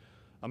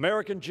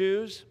 American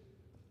Jews,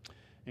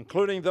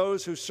 including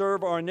those who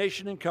serve our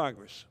nation in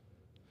Congress,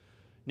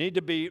 need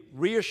to be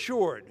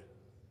reassured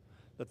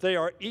that they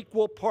are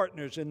equal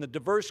partners in the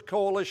diverse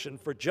coalition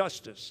for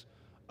justice,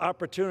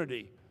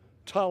 opportunity,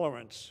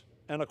 tolerance,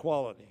 and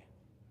equality,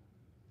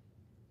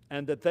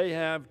 and that they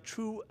have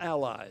true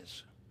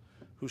allies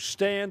who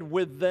stand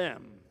with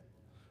them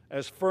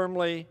as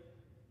firmly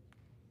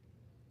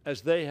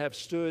as they have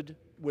stood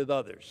with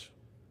others.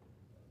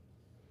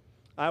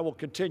 I will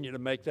continue to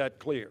make that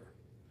clear.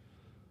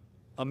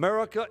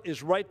 America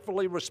is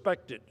rightfully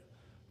respected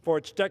for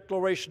its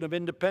Declaration of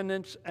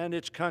Independence and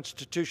its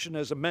Constitution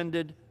as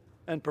amended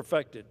and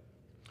perfected,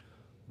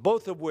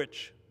 both of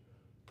which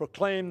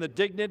proclaim the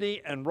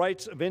dignity and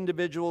rights of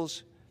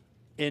individuals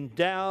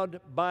endowed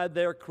by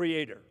their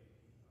Creator.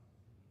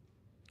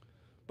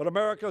 But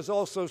America has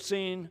also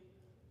seen,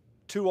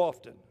 too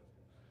often,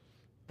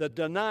 the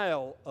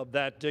denial of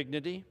that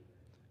dignity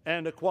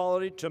and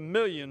equality to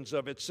millions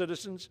of its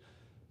citizens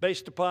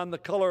based upon the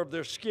color of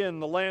their skin,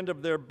 the land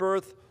of their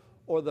birth,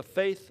 or the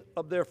faith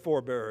of their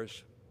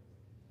forebears.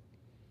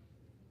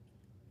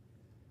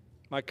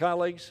 My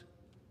colleagues,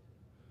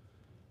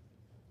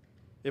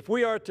 if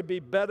we are to be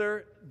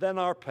better than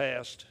our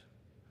past,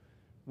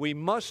 we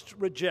must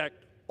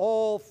reject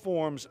all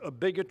forms of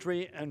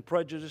bigotry and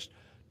prejudice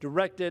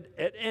directed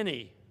at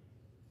any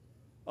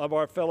of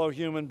our fellow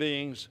human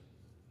beings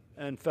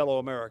and fellow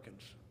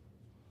Americans.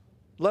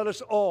 Let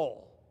us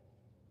all,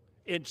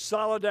 in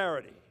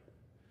solidarity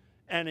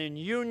and in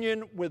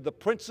union with the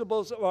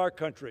principles of our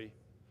country,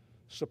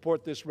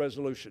 support this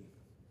resolution.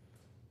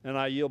 And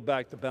I yield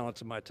back the balance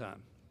of my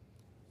time.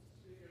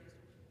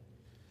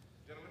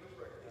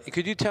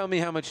 Could you tell me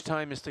how much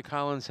time Mr.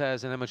 Collins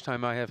has and how much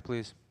time I have,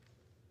 please?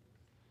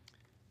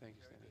 Thank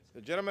you, Stanley.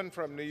 The gentleman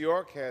from New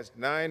York has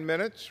 9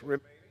 minutes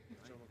remaining.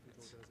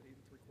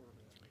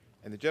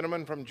 And the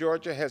gentleman from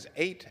Georgia has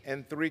 8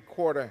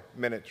 3/4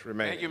 minutes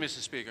remaining. Thank you,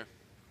 Mr. Speaker.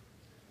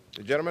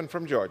 The gentleman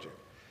from Georgia.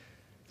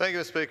 Thank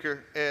you, Mr.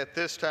 Speaker. At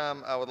this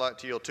time, I would like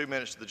to yield 2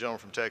 minutes to the gentleman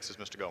from Texas,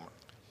 Mr. Gomer.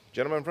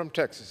 Gentleman from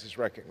Texas is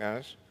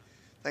recognized.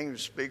 Thank you, Mr.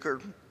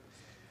 Speaker.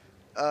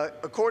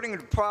 According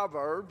to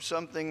Proverbs,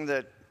 something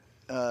that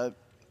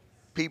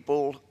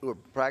people who are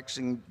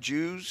practicing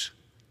Jews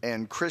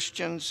and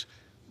Christians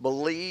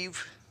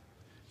believe,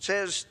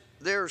 says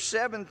there are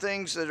 7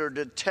 things that are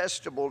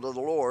detestable to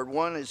the Lord.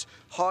 One is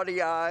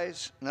haughty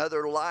eyes,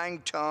 another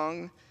lying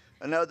tongue,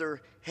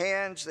 another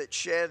hands that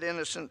shed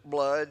innocent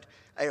blood,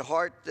 a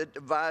heart that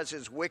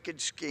devises wicked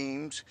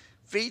schemes,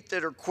 feet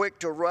that are quick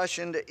to rush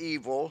into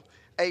evil,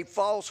 a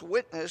false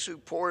witness who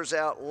pours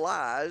out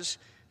lies,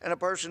 and a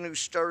person who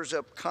stirs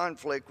up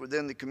conflict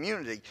within the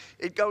community.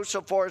 It goes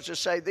so far as to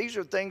say these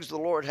are things the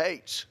Lord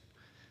hates.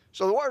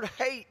 So the word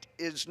hate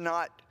is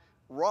not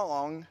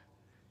wrong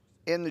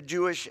in the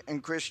Jewish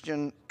and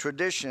Christian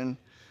tradition,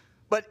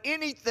 but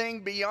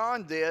anything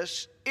beyond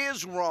this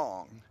is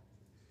wrong.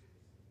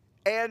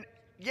 And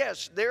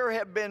yes, there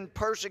have been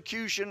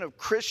persecution of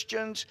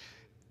Christians,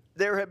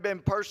 there have been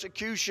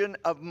persecution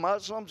of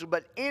Muslims,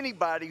 but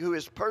anybody who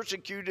has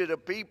persecuted a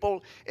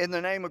people in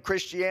the name of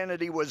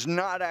Christianity was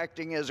not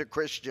acting as a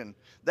Christian.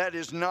 That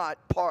is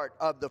not part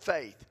of the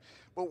faith.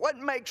 But what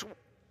makes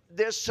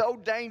this so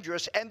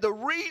dangerous, and the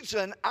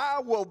reason I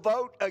will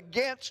vote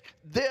against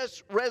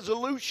this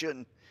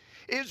resolution,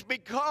 is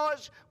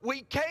because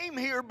we came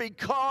here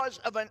because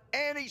of an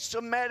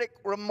anti-Semitic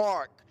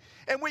remark.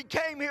 And we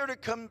came here to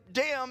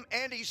condemn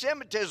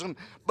anti-Semitism.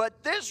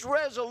 But this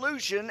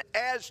resolution,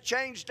 as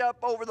changed up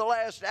over the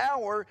last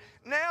hour,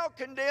 now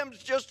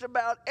condemns just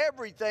about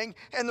everything.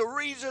 And the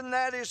reason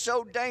that is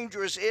so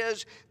dangerous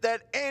is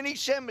that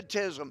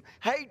anti-Semitism,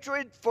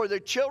 hatred for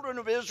the children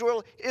of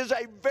Israel, is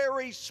a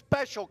very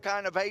special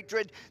kind of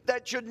hatred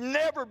that should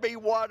never be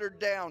watered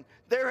down.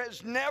 There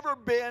has never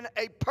been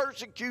a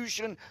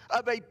persecution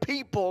of a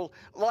people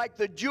like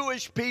the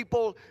Jewish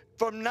people.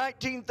 From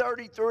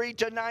 1933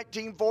 to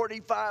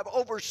 1945,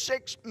 over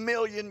 6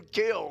 million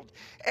killed.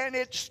 And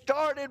it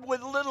started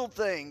with little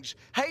things,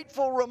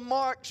 hateful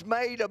remarks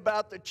made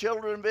about the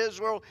children of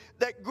Israel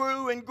that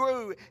grew and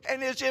grew.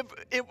 And as if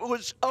it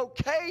was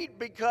okay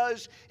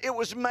because it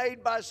was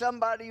made by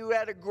somebody who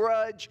had a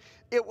grudge,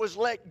 it was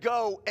let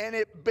go, and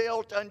it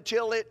built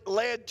until it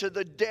led to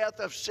the death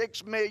of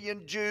 6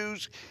 million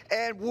Jews.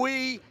 And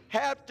we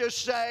have to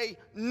say,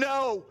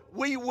 no,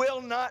 we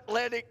will not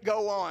let it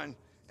go on.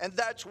 And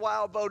that's why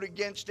I'll vote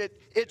against it.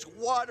 It's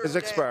watered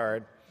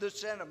down the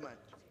sentiment.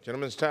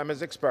 Gentleman's time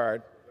has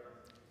expired.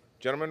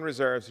 Gentleman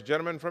reserves. The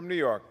gentleman from New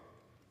York.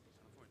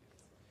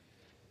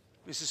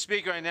 Mr.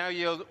 Speaker, I now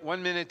yield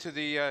 1 minute to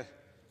the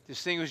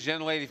distinguished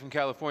gentlelady from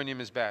California,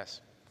 Ms. Bass.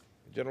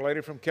 The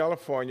gentlelady from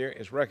California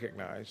is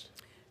recognized.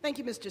 Thank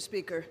you, Mr.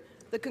 Speaker.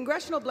 The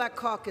Congressional Black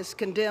Caucus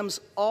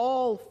condemns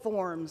all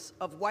forms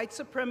of white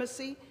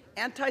supremacy,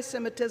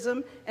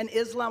 anti-Semitism, and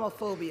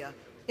Islamophobia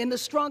in the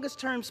strongest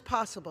terms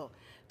possible.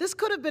 This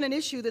could have been an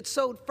issue that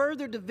sowed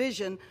further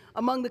division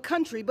among the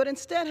country, but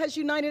instead has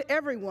united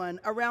everyone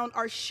around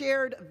our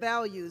shared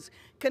values,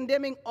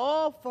 condemning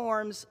all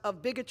forms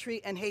of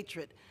bigotry and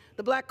hatred.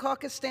 The Black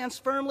Caucus stands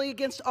firmly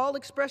against all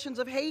expressions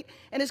of hate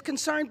and is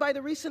concerned by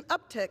the recent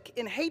uptick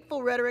in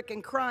hateful rhetoric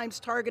and crimes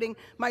targeting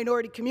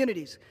minority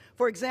communities.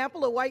 For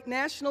example, a white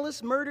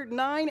nationalist murdered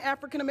 9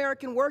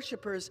 African-American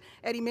worshipers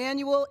at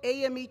Emmanuel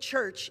AME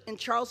Church in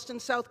Charleston,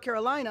 South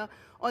Carolina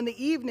on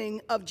the evening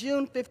of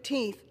June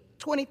 15th,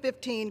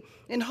 2015,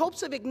 in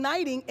hopes of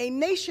igniting a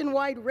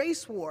nationwide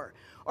race war.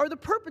 or the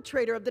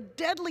perpetrator of the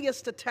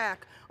deadliest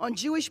attack on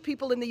Jewish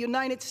people in the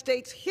United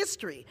States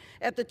history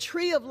at the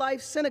Tree of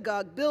Life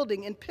Synagogue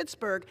building in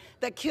Pittsburgh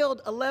that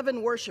killed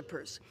 11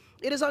 worshipers.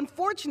 It is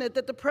unfortunate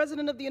that the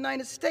President of the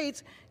United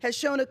States has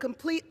shown a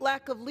complete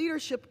lack of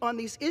leadership on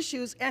these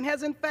issues and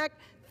has, in fact,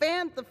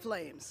 fanned the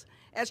flames.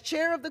 As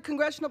chair of the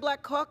Congressional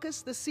Black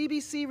Caucus, the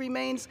CBC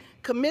remains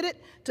committed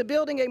to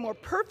building a more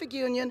perfect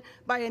union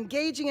by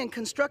engaging in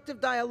constructive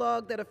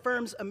dialogue that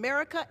affirms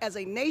America as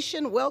a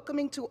nation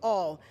welcoming to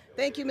all.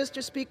 Thank you,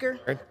 Mr. Speaker.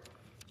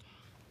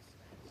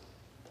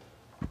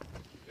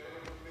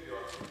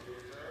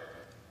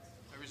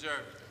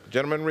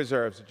 Gentleman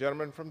reserves. The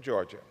gentleman from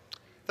Georgia.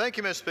 Thank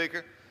you, Mr.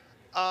 Speaker.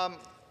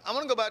 I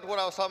want to go back to what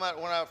I was talking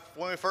about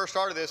when we first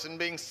started this, and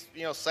being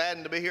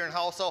saddened to be here, and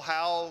also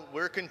how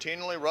we're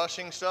continually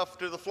rushing stuff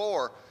to the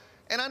floor.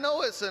 And I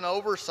know it's an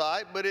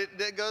oversight, but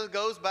it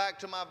goes back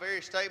to my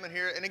very statement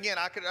here. And again,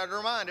 I'd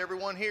remind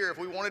everyone here, if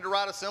we wanted to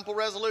write a simple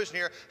resolution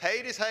here,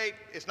 hate is hate,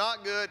 it's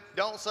not good,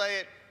 don't say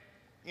it,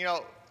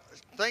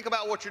 think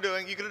about what you're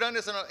doing. You could have done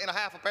this in a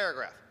half a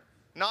paragraph.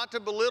 Not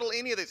to belittle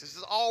any of this, this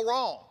is all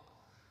wrong.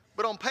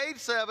 But on page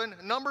 7,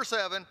 number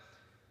 7,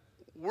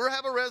 we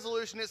have a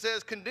resolution that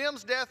says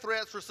condemns death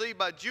threats received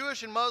by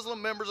Jewish and Muslim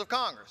members of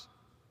Congress.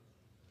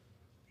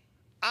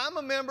 I'm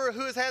a member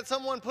who has had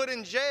someone put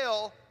in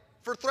jail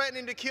for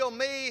threatening to kill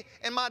me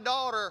and my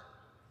daughter.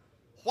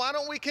 Why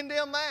don't we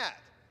condemn that?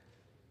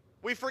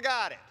 We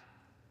forgot it.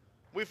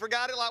 We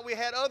forgot it like we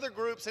had other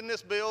groups in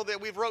this bill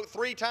that we've wrote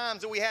 3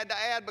 times that we had to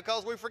add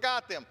because we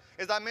forgot them.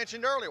 As I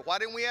mentioned earlier, why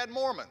didn't we add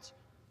Mormons?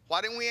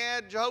 Why didn't we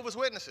add Jehovah's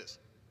Witnesses?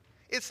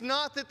 It's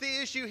not that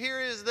the issue here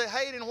is the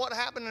hate and what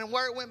happened and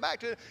where it went back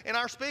to. And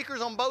our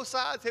speakers on both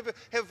sides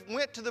have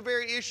went to the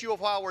very issue of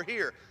why we're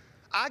here.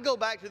 I go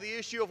back to the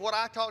issue of what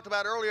I talked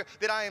about earlier,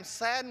 that I am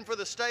saddened for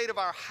the state of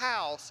our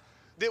House,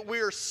 that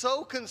we are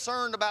so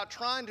concerned about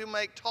trying to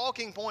make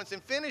talking points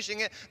and finishing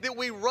it that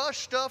we rush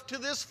stuff to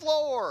this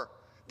floor.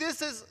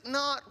 This is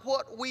not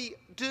what we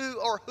do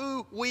or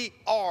who we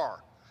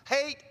are.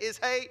 Hate is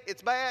hate.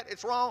 It's bad.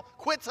 It's wrong.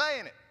 Quit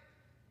saying it.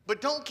 But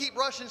don't keep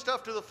rushing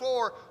stuff to the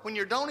floor when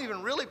you don't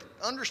even really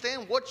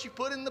understand what you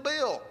put in the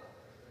bill.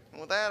 And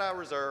with that, I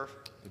reserve.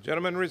 The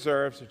gentleman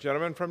reserves. The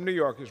gentleman from New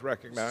York is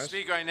recognized. Mr.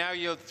 Speaker, I now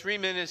yield 3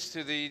 minutes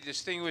to the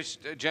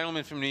distinguished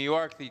gentleman from New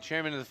York, the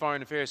chairman of the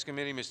Foreign Affairs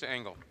Committee, Mr.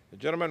 Engel. The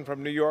gentleman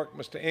from New York,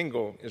 Mr.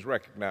 Engel, is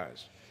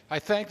recognized. I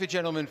thank the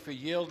gentleman for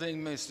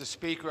yielding, Mr.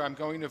 Speaker. I'm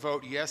going to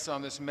vote yes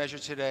on this measure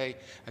today.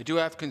 I do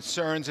have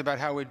concerns about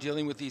how we're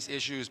dealing with these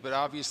issues, but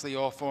obviously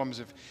all forms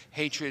of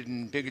hatred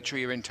and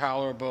bigotry are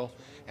intolerable,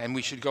 and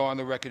we should go on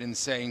the record in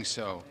saying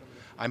so.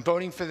 I'm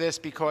voting for this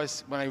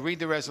because when I read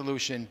the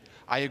resolution,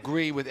 I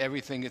agree with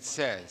everything it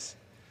says.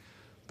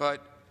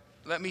 But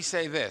let me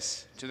say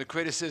this, to the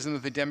criticism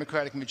that the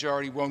Democratic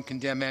majority won't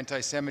condemn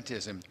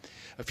anti-Semitism.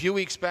 A few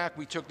weeks back,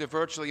 we took the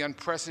virtually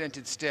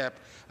unprecedented step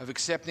of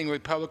accepting a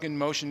Republican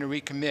motion to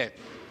recommit,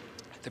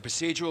 the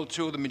procedural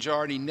tool the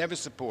majority never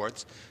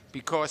supports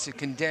because it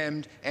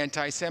condemned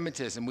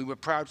anti-Semitism. We were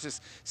proud to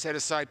set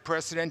aside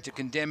precedent to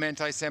condemn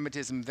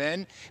anti-Semitism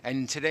then, and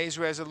in today's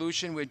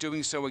resolution, we're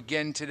doing so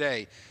again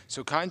today.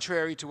 So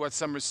contrary to what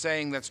some are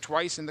saying, that's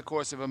twice in the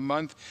course of a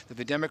month that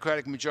the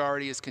Democratic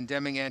majority is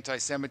condemning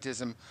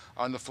anti-Semitism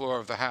on the floor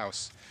of the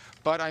House.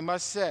 But I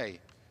must say,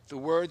 the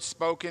words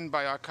spoken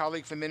by our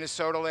colleague from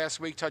Minnesota last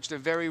week touched a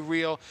very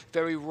real,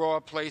 very raw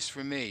place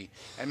for me.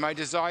 And my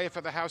desire for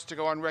the House to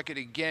go on record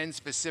again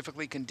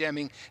specifically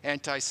condemning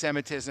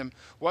anti-Semitism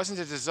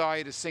wasn't a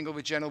desire to single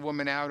the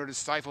gentlewoman out or to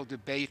stifle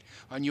debate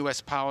on U.S.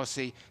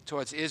 policy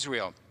towards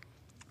Israel.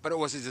 But it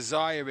was a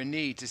desire, a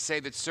need to say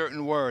that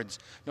certain words,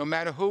 no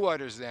matter who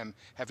utters them,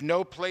 have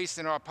no place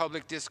in our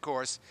public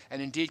discourse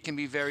and indeed can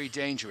be very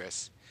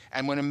dangerous.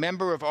 And when a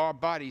member of our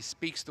body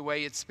speaks the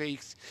way it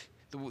speaks,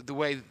 the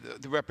way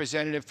the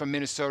representative from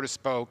Minnesota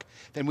spoke,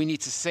 then we need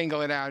to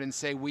single it out and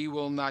say we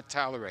will not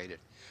tolerate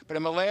it. But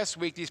in the last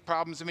week, these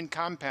problems have been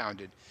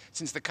compounded.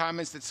 Since the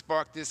comments that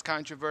sparked this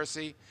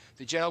controversy,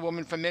 the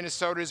gentlewoman from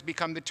Minnesota has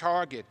become the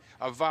target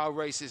of vile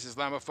racist,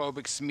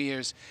 Islamophobic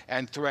smears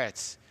and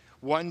threats.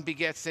 One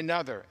begets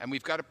another, and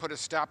we've got to put a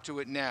stop to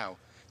it now.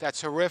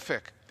 That's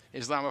horrific.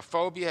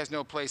 Islamophobia has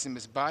no place in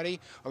this body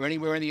or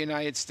anywhere in the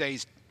United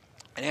States,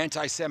 and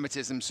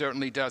anti-Semitism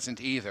certainly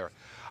doesn't either.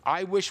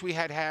 I wish we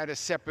had had a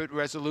separate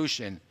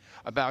resolution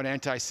about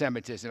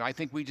anti-Semitism. I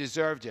think we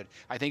deserved it.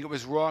 I think it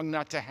was wrong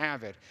not to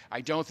have it.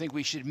 I don't think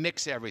we should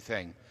mix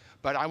everything.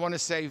 But I want to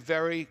say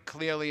very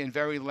clearly and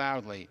very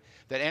loudly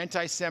that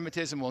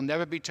anti-Semitism will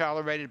never be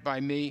tolerated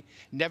by me,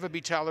 never be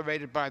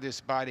tolerated by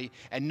this body,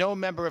 and no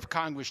member of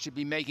Congress should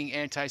be making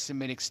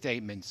anti-Semitic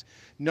statements.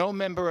 No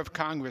member of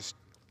Congress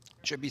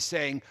should be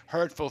saying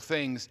hurtful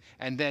things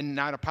and then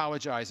not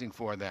apologizing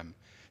for them.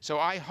 So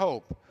I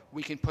hope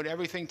we can put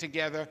everything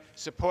together,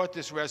 support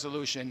this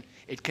resolution.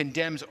 It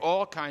condemns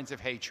all kinds of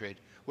hatred,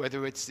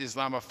 whether it's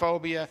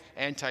Islamophobia,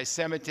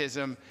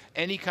 anti-Semitism,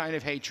 any kind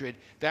of hatred.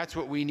 That's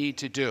what we need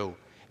to do.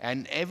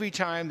 And every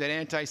time that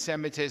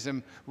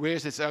anti-Semitism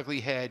rears its ugly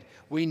head,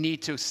 we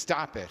need to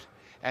stop it.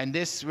 And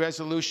this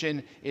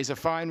resolution is a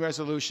fine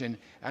resolution,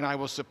 and I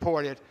will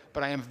support it,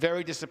 but I am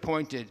very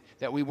disappointed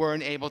that we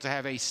weren't able to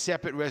have a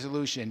separate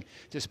resolution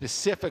to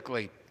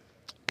specifically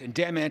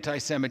condemn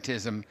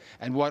anti-Semitism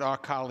and what our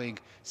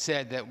colleague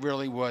said that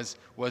really was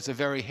a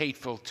very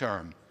hateful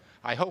term.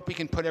 I hope we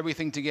can put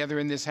everything together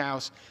in this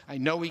House. I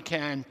know we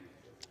can.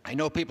 I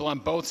know people on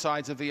both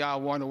sides of the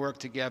aisle want to work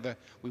together.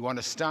 We want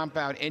to stomp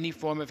out any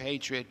form of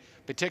hatred,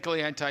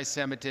 particularly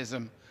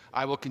anti-Semitism.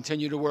 I will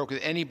continue to work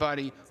with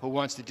anybody who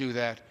wants to do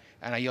that,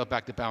 and I yield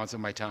back the balance of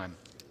my time.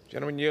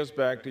 Gentleman yields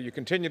back. Do you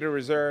continue to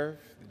reserve?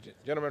 The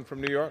gentleman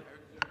from New York?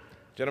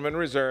 Gentleman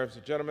reserves.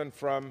 The gentleman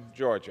from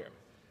Georgia.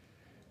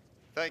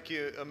 Thank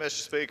you, Mr.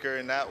 Speaker,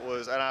 and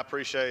I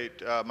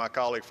appreciate my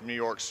colleague from New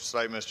York's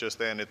statements just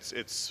then.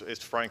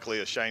 It's frankly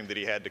a shame that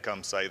he had to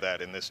come say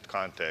that in this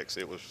context.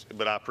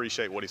 But I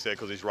appreciate what he said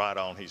because he's right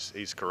on.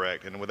 He's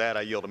correct. And with that,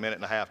 I yield a minute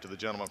and a half to the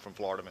gentleman from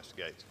Florida, Mr.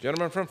 Gates.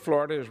 Gentleman from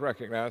Florida is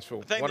recognized for 1.5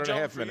 minutes. Thank the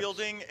gentleman for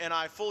yielding, and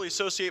I fully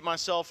associate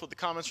myself with the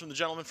comments from the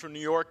gentleman from New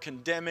York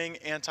condemning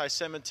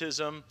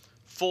anti-Semitism.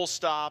 Full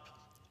stop.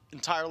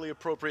 Entirely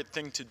appropriate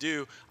thing to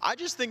do. I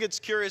just think it's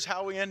curious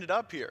how we ended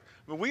up here.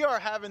 I mean, we are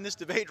having this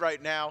debate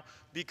right now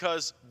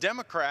because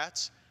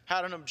Democrats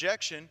had an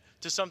objection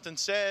to something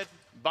said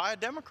by a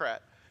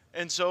Democrat.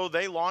 And so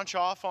they launch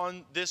off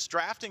on this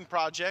drafting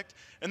project.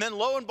 And then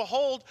lo and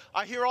behold,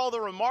 I hear all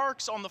the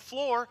remarks on the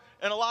floor,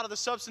 and a lot of the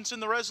substance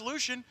in the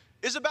resolution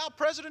is about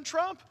President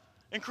Trump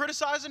and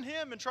criticizing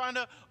him and trying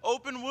to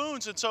open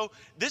wounds. And so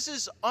this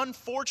is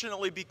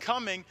unfortunately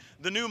becoming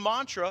the new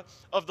mantra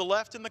of the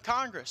left in the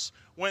Congress.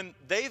 When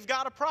they've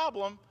got a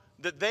problem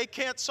that they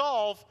can't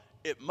solve,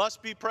 it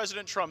must be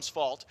President Trump's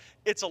fault.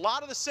 It's a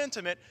lot of the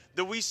sentiment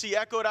that we see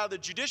echoed out of the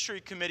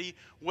Judiciary Committee,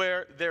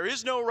 where there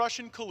is no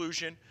Russian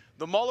collusion.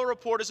 The Mueller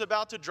report is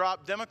about to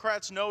drop.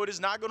 Democrats know it is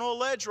not going to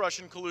allege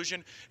Russian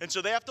collusion, and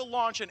so they have to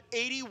launch an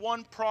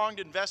 81-pronged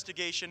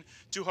investigation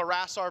to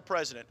harass our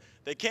president.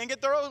 They can't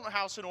get their own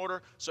house in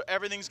order, so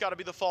everything's got to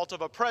be the fault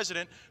of a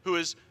president who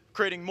is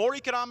creating more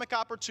economic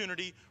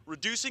opportunity,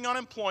 reducing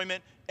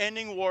unemployment,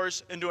 ending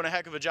wars, and doing a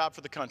heck of a job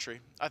for the country.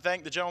 I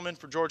thank the gentleman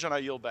for Georgia, and I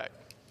yield back.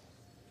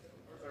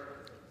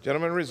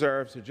 Gentleman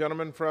reserves. The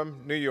gentleman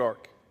from New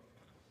York,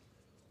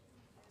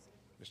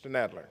 Mr.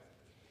 Nadler.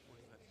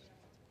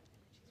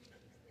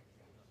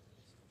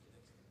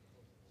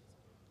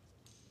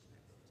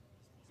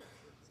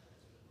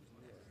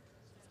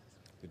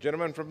 The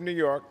gentleman from New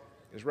York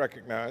is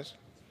recognized.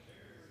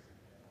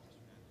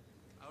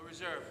 I'll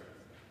reserve.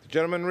 The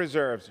gentleman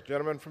reserves. The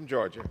gentleman from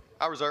Georgia.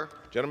 I reserve.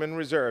 Gentleman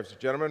reserves. The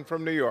gentleman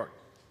from New York.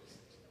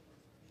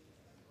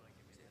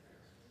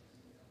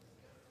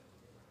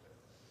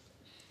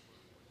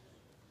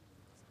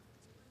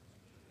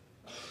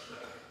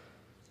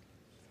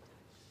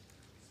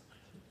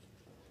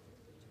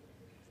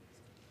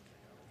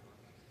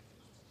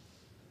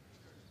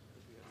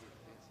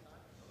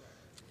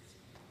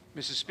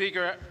 Mr.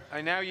 Speaker,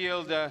 I now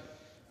yield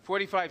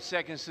 45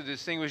 seconds to the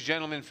distinguished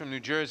gentleman from New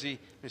Jersey,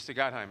 Mr.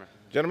 Gottheimer.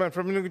 Gentleman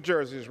from New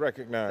Jersey is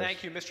recognized.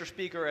 Thank you, Mr.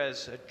 Speaker.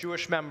 As a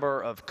Jewish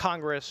member of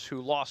Congress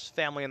who lost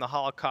family in the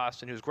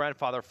Holocaust and whose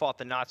grandfather fought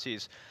the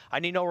Nazis, I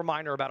need no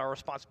reminder about our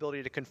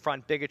responsibility to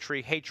confront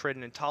bigotry, hatred,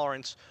 and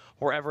intolerance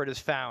wherever it is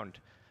found.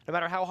 No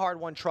matter how hard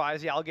one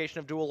tries, the allegation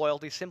of dual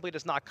loyalty simply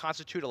does not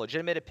constitute a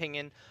legitimate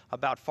opinion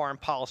about foreign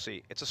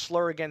policy. It's a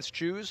slur against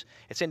Jews,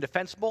 it's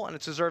indefensible, and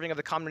it's deserving of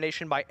the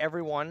condemnation by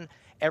everyone,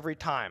 every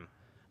time.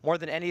 More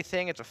than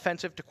anything, it's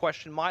offensive to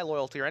question my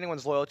loyalty or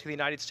anyone's loyalty to the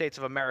United States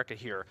of America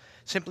here,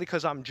 simply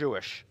because I'm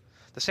Jewish.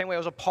 The same way it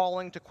was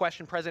appalling to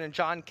question President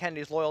John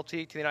Kennedy's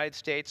loyalty to the United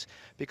States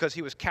because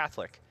he was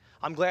Catholic.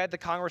 I'm glad that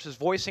Congress is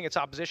voicing its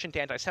opposition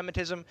to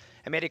anti-Semitism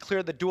and made it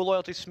clear that dual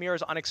loyalty smear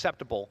is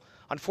unacceptable.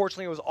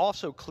 Unfortunately, it was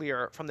also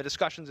clear from the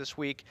discussions this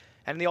week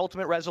and the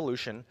ultimate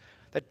resolution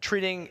that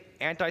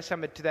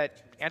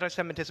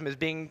anti-Semitism is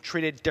being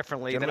treated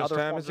differently than other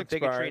forms of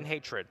bigotry and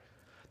hatred.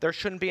 There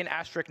shouldn't be an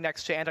asterisk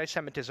next to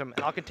anti-Semitism,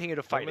 and I'll continue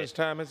to fight it.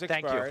 Time has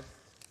expired. Thank you.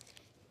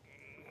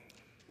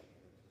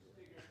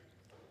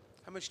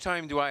 How much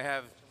time do I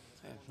have,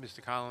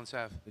 Mr. Collins,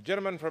 have? The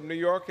gentleman from New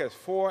York has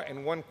 4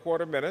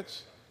 1/4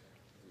 minutes.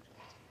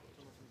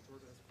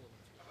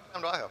 How much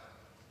time do I have?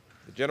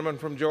 The gentleman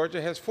from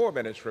Georgia has 4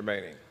 minutes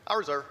remaining. I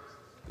reserve.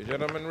 The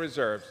gentleman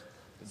reserves.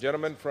 The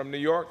gentleman from New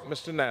York,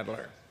 Mr.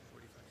 Nadler.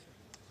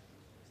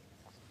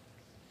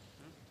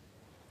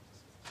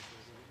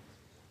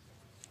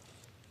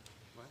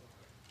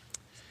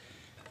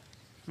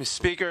 Mr.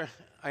 Speaker,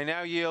 I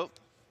now yield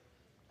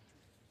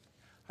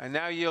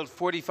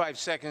 45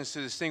 seconds to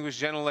the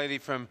distinguished gentlelady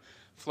from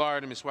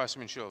Florida, Ms.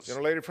 Wasserman Schultz.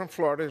 Gentlelady from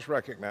Florida is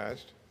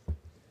recognized.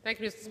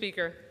 Thank you, Mr.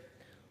 Speaker.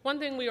 One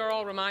thing we are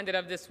all reminded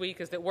of this week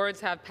is that words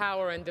have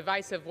power and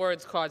divisive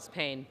words cause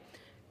pain.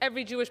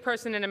 Every Jewish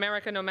person in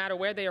America, no matter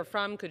where they are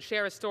from, could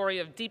share a story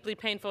of deeply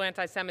painful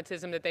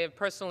anti-Semitism that they have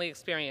personally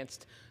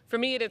experienced. For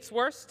me, at its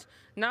worst,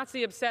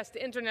 Nazi-obsessed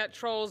internet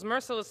trolls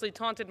mercilessly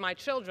taunted my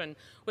children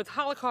with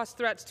Holocaust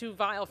threats too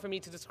vile for me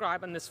to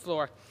describe on this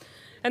floor.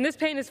 And this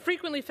pain is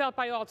frequently felt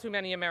by all too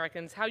many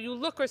Americans. How you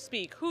look or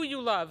speak, who you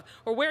love,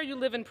 or where you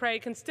live and pray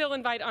can still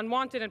invite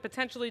unwanted and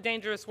potentially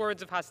dangerous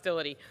words of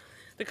hostility.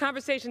 The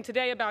conversation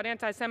today about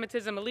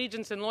anti-Semitism,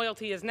 allegiance, and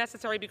loyalty is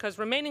necessary because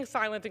remaining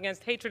silent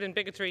against hatred and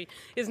bigotry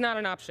is not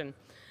an option.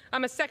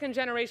 I'm a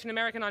second-generation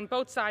American on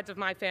both sides of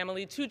my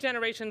family. 2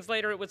 generations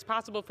later, it was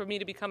possible for me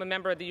to become a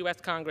member of the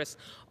U.S. Congress,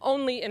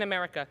 only in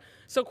America.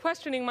 So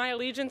questioning my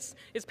allegiance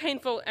is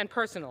painful and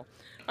personal.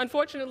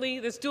 Unfortunately,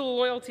 this dual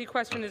loyalty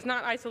question is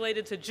not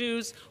isolated to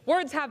Jews.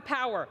 Words have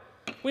power.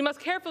 We must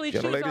carefully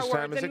choose our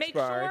words and make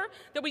sure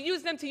that we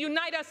use them to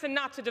unite us and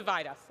not to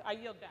divide us. I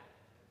yield back.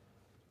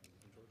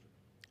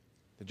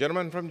 The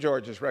gentleman from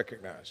Georgia is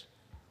recognized.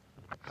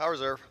 How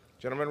reserve?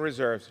 Gentleman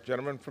reserves. The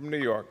gentleman from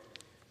New York.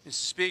 Mr.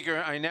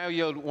 Speaker, I now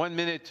yield 1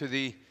 minute to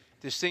the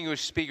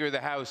distinguished Speaker of the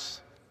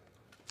House.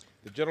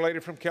 The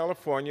gentlelady from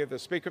California, the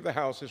Speaker of the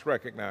House, is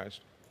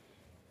recognized.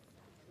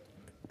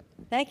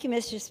 Thank you,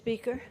 Mr.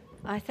 Speaker.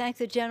 I thank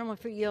the gentleman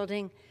for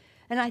yielding,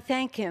 and I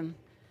thank him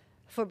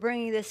for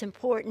bringing this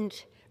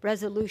important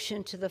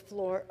resolution to the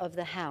floor of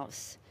the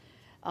House.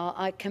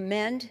 I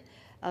commend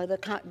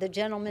the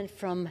gentleman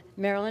from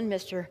Maryland,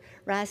 Mr.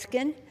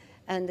 Raskin,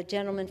 and the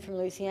gentleman from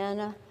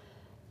Louisiana,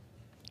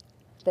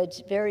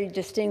 the very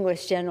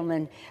distinguished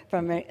gentleman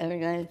from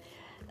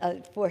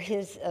for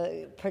his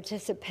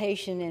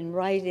participation in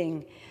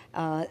writing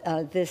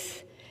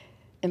this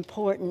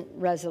important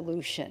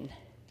resolution.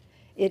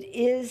 It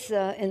is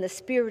in the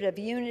spirit of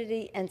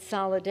unity and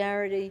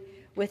solidarity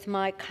with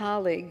my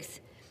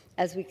colleagues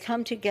as we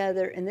come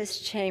together in this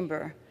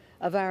chamber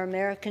of our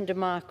American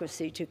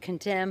democracy to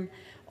condemn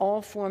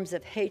all forms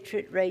of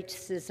hatred,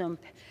 racism,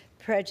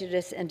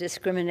 prejudice, and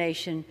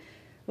discrimination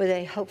with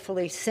a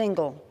hopefully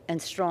single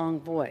and strong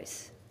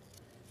voice.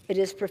 It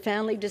is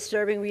profoundly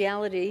disturbing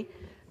reality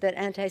that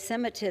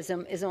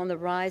anti-Semitism is on the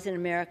rise in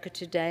America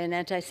today, and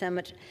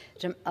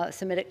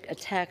anti-Semitic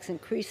attacks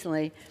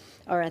increasingly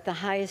are at the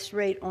highest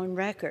rate on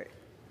record.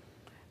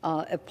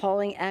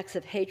 Appalling acts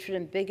of hatred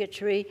and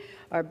bigotry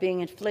are being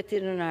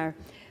inflicted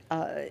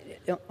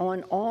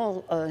on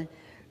all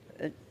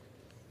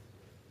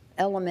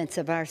elements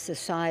of our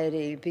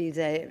society, be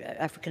they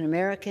African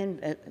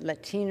American,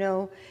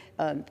 Latino,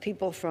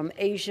 people from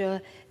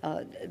Asia,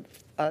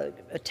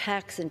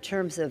 attacks in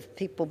terms of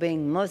people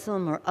being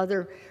Muslim or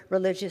other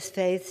religious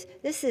faiths.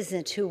 This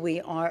isn't who we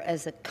are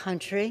as a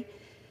country.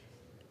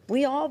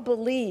 We all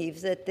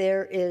believe that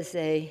there is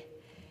a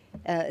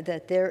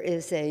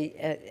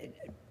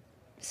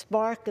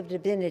spark of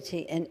divinity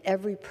in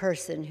every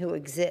person who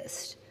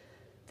exists,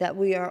 that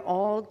we are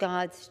all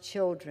God's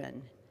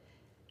children,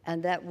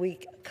 and that we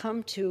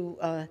come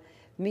to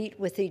meet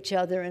with each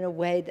other in a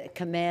way that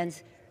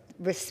commands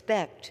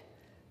respect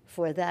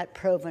for that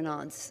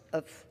provenance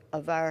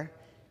of our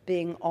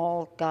being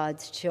all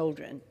God's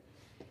children.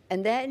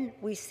 And then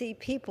we see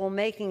people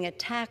making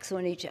attacks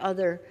on each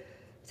other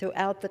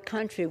throughout the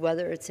country,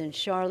 whether it's in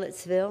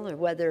Charlottesville or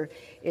whether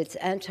it's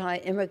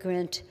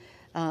anti-immigrant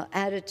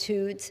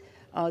attitudes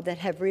that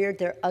have reared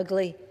their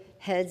ugly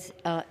heads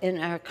in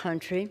our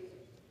country.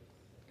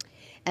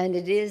 And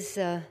it is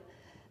in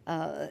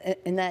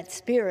that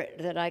spirit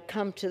that I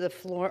come to the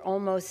floor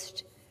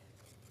almost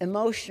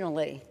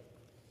emotionally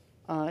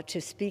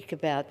to speak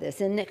about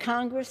this. In the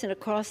Congress and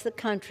across the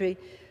country,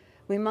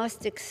 we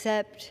must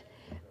accept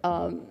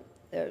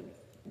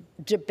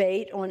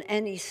debate on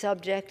any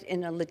subject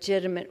in a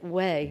legitimate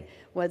way,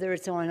 whether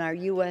it's on our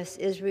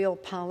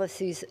U.S.-Israel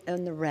policies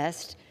and the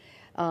rest.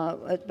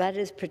 That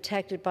is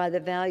protected by the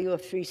value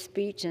of free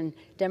speech and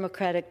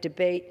democratic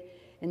debate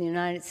in the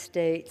United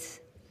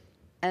States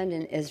and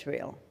in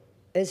Israel.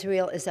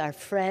 Israel is our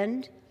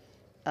friend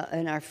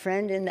and our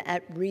friend in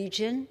that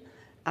region.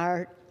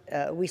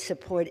 We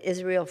support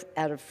Israel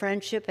out of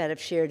friendship, out of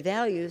shared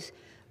values,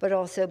 but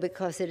also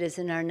because it is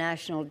in our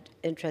national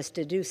interest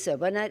to do so.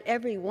 But not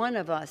every one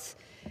of us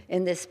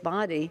in this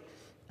body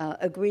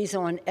agrees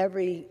on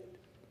every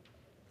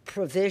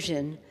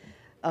provision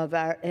of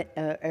our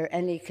or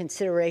any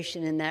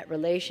consideration in that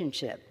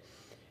relationship.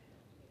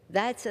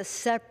 That's a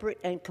separate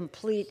and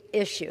complete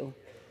issue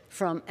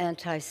from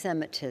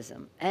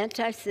anti-Semitism.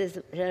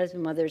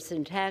 Anti-Semitism, whether it's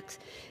an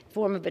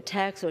form of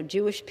attacks on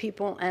Jewish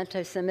people,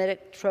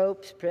 anti-Semitic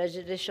tropes,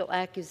 prejudicial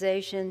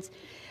accusations,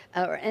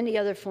 or any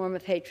other form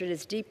of hatred,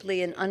 is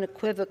deeply and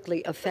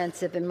unequivocally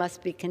offensive and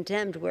must be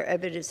condemned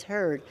wherever it is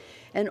heard.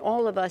 And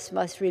all of us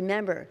must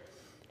remember,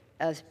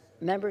 as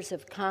members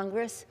of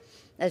Congress,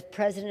 as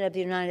President of the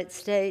United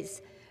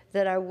States,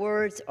 that our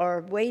words are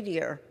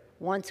weightier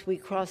once we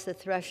cross the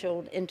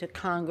threshold into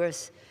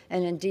Congress,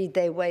 and indeed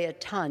they weigh a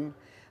ton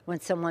when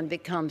someone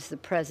becomes the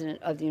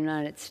President of the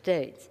United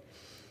States.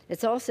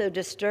 It's also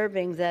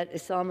disturbing that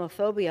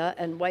Islamophobia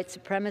and white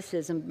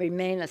supremacism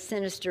remain a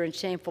sinister and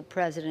shameful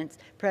presence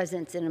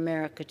in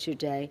America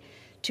today.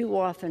 Too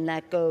often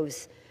that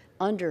goes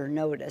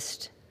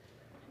under-noticed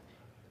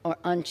or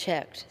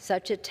unchecked.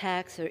 Such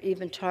attacks are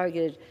even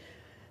targeted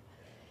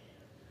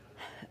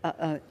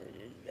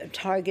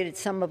targeted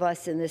some of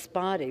us in this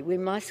body. We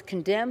must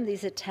condemn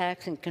these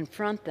attacks and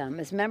confront them.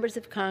 As members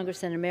of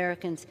Congress and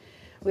Americans,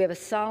 we have a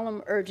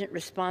solemn, urgent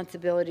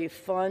responsibility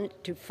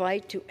to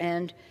fight to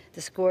end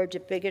the scourge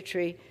of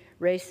bigotry,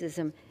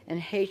 racism, and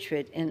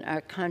hatred in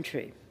our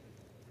country.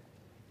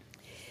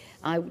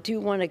 I do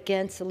want to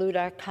again salute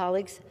our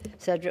colleagues,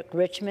 Cedric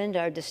Richmond,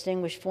 our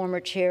distinguished former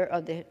chair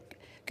of the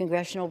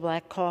Congressional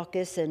Black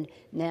Caucus and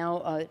now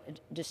a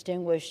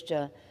distinguished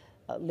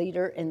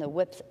leader in the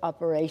WHIPS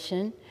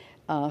operation,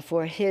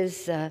 for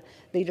his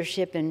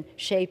leadership in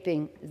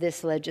shaping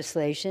this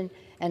legislation,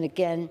 and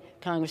again,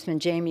 Congressman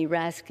Jamie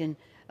Raskin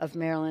of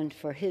Maryland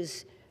for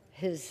his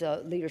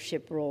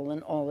leadership role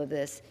in all of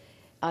this.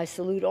 I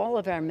salute all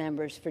of our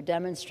members for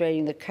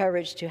demonstrating the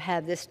courage to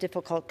have this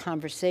difficult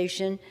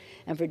conversation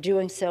and for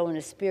doing so in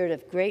a spirit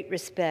of great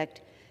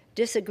respect,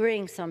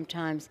 disagreeing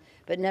sometimes,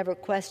 but never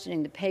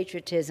questioning the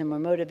patriotism or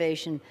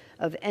motivation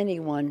of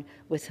anyone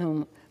with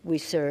whom we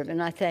serve.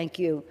 And I thank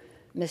you,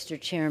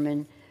 Mr.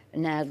 Chairman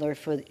Nadler,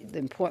 for the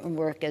important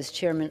work as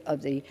chairman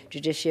of the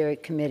Judiciary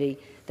Committee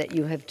that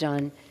you have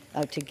done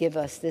to give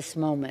us this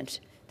moment,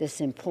 this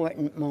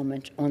important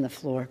moment on the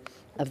floor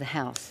of the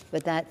House.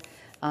 With that,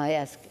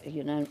 I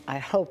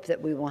hope that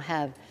we will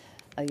have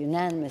a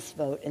unanimous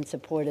vote in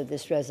support of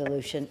this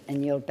resolution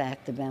and yield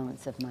back the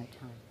balance of my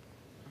time.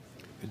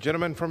 The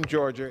gentleman from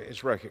Georgia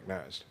is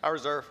recognized. I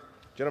reserve.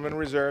 Gentleman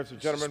reserves. The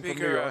gentleman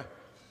from New York.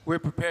 We're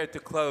prepared to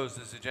close.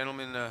 Does the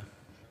gentleman...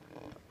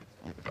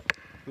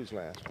 Who's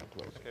last? I'll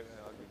close.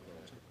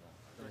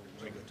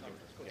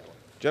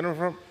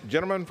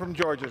 Gentleman from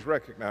Georgia is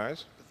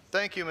recognized.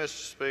 Thank you,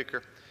 Mr.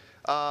 Speaker.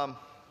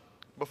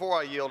 Before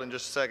I yield in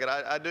just a second,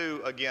 I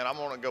do, again, I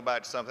want to go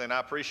back to something. I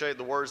appreciate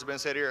the words that have been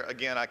said here.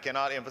 Again, I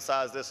cannot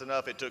emphasize this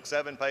enough. It took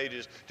 7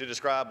 pages to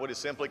describe what it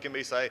simply can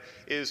be said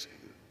is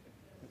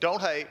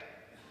don't hate,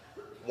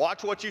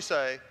 watch what you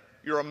say.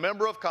 You're a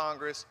member of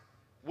Congress.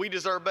 We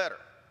deserve better.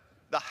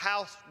 The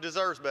House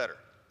deserves better.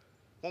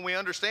 When we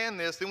understand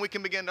this, then we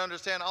can begin to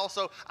understand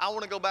also, I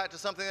want to go back to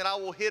something that I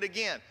will hit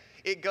again.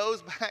 It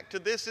goes back to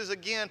this is,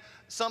 again,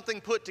 something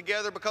put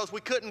together because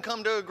we couldn't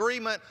come to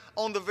agreement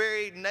on the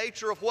very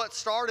nature of what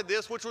started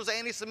this, which was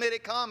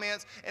anti-Semitic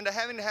comments, and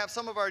having to have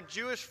some of our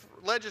Jewish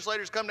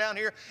legislators come down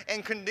here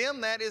and condemn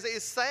that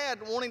is sad,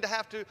 wanting to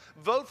have to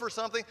vote for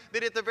something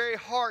that at the very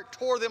heart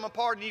tore them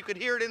apart, and you could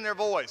hear it in their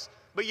voice.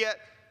 But yet,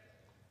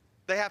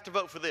 they have to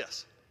vote for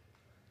this.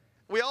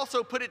 We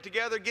also put it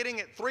together, getting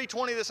at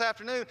 3:20 this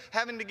afternoon,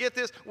 having to get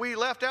this. We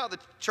left out the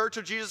Church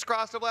of Jesus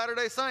Christ of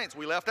Latter-day Saints.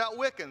 We left out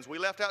Wiccans. We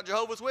left out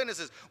Jehovah's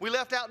Witnesses. We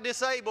left out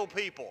disabled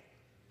people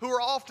who are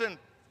often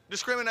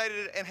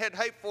discriminated and had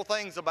hateful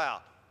things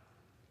about.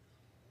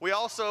 We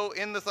also,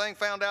 in the thing,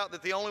 found out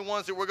that the only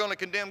ones that we're going to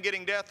condemn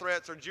getting death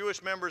threats are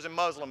Jewish members and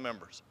Muslim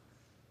members.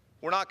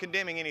 We're not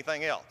condemning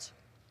anything else.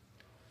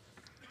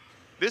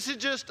 This is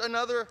just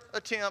another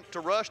attempt to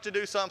rush to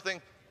do something,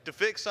 to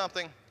fix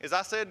something. As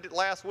I said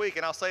last week,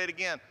 and I'll say it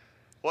again,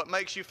 what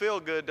makes you feel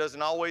good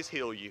doesn't always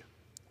heal you.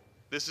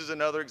 This is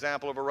another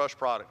example of a rush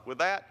product. With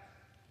that,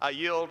 I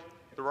yield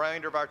the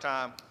remainder of our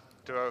time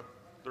to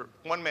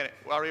 1 minute.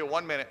 I yield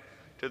 1 minute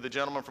to the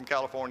gentleman from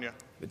California.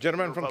 The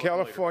gentleman from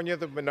California,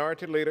 the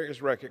minority leader,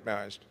 is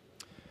recognized.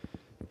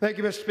 Thank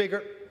you, Mr.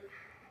 Speaker.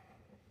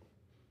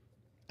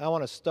 I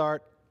want to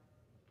start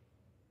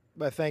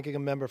by thanking a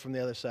member from the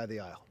other side of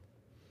the aisle,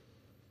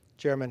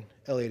 Chairman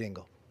Elliott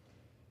Engel.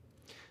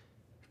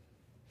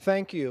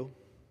 Thank you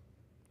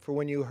for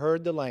when you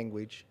heard the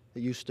language that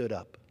you stood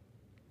up.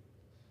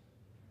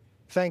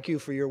 Thank you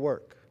for your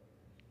work.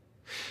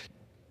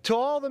 To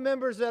all the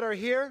members that are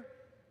here,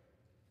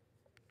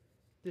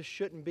 this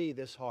shouldn't be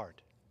this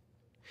hard.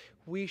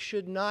 We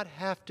should not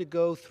have to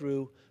go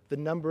through the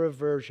number of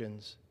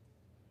versions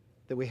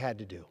that we had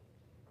to do.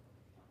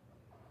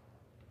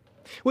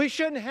 We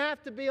shouldn't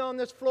have to be on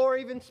this floor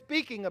even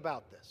speaking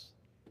about this.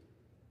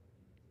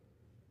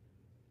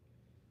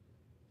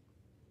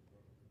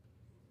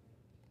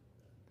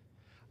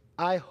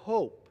 I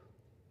hope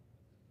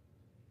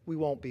we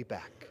won't be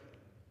back.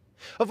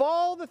 Of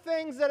all the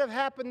things that have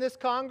happened this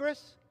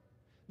Congress,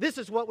 this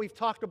is what we've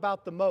talked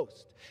about the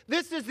most.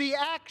 This is the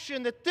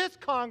action that this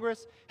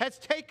Congress has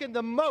taken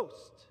the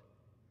most.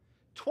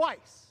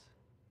 Twice.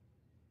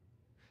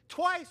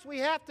 Twice we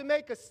have to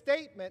make a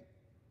statement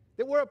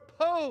that we're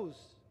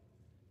opposed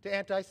to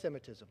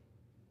anti-Semitism.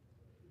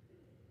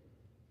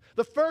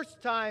 The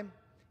first time,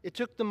 it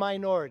took the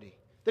minority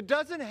that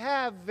doesn't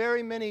have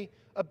very many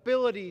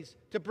abilities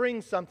to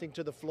bring something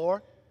to the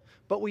floor,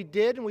 but we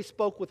did, and we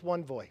spoke with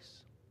one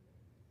voice.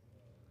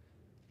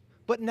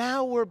 But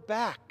now we're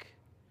back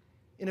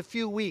in a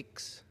few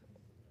weeks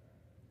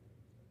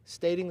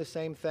stating the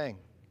same thing,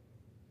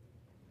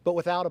 but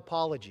without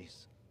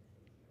apologies.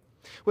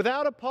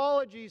 Without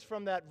apologies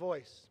from that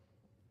voice.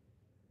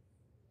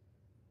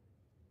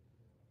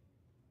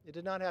 It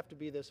did not have to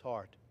be this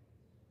hard.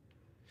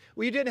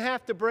 Well, you didn't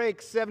have to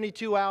break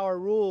 72-hour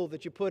rule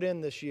that you put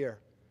in this year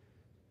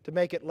to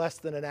make it less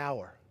than an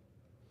hour,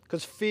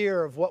 because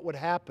fear of what would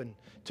happen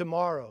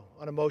tomorrow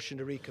on a motion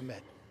to recommit.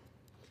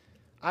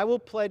 I will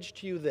pledge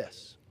to you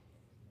this.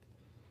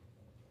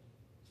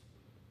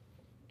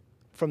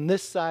 from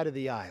this side of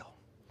the aisle,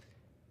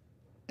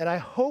 and I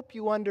hope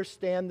you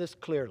understand this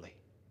clearly.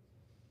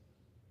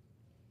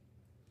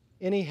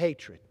 Any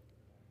hatred,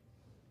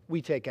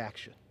 we take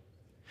action.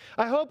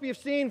 I hope you've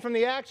seen from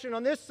the action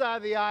on this side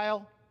of the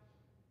aisle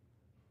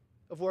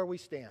of where we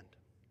stand.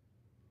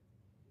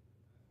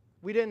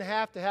 We didn't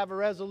have to have a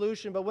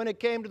resolution, but when it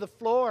came to the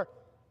floor,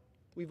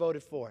 we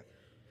voted for it.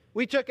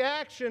 We took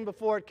action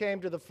before it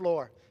came to the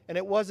floor, and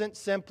it wasn't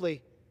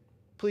simply,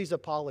 please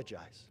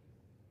apologize.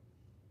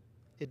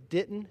 It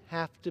didn't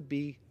have to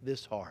be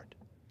this hard.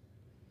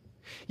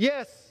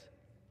 Yes,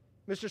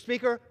 Mr.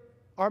 Speaker,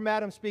 our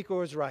Madam Speaker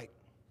was right.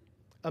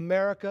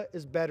 America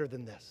is better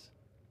than this.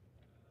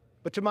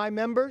 But to my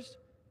members,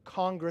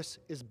 Congress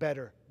is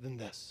better than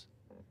this.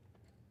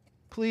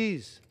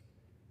 Please,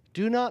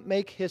 do not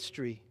make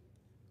history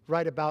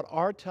write about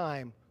our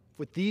time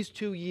with these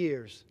 2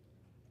 years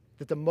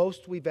that the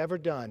most we've ever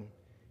done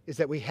is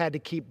that we had to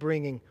keep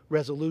bringing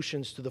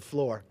resolutions to the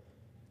floor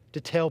to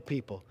tell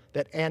people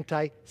that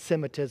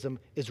anti-Semitism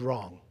is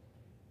wrong.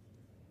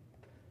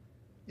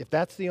 If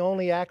that's the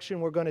only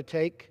action we're going to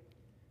take,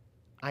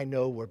 I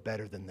know we're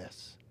better than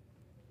this.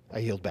 I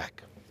yield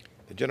back.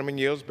 The gentleman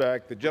yields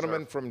back. The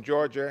gentleman from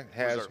Georgia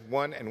has Reserve.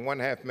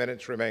 1.5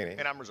 minutes remaining.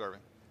 And I'm reserving.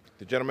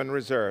 The gentleman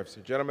reserves.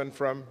 The gentleman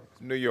from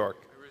New York.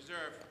 Reserve.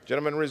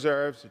 Gentleman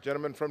reserves. The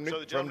gentleman from So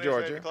the gentleman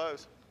Georgia. is ready to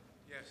close?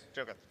 Yes.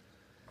 Okay.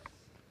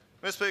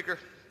 Mr. Speaker,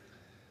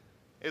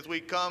 as we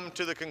come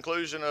to the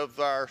conclusion of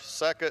our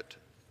second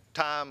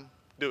time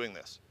doing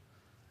this,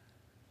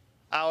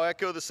 I'll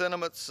echo the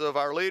sentiments of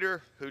our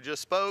leader who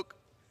just spoke.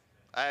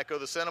 I echo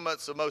the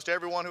sentiments of most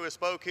everyone who has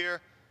spoke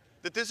here,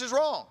 that this is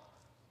wrong.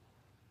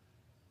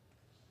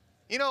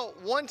 You know,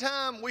 one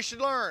time we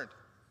should learn.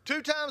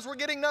 2 times we're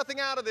getting nothing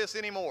out of this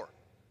anymore.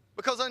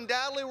 Because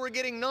undoubtedly we're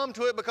getting numb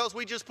to it because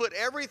we just put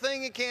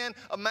everything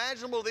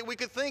imaginable that we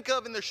could think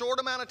of in the short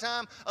amount of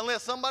time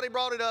unless somebody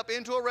brought it up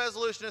into a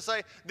resolution and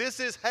say,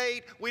 this is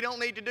hate, we don't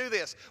need to do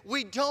this.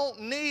 We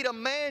don't need a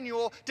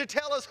manual to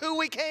tell us who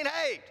we can't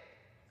hate.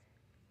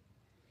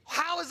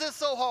 How is this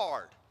so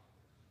hard?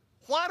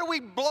 Why do we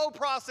blow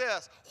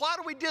process? Why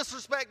do we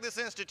disrespect this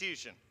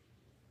institution?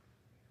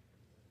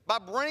 By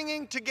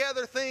bringing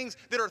together things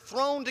that are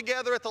thrown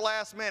together at the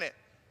last minute,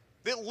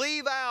 that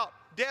leave out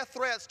death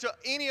threats to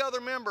any other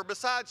member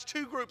besides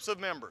 2 groups of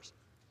members,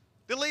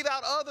 that leave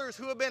out others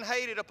who have been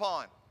hated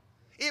upon.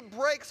 It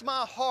breaks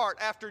my heart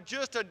after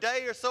just a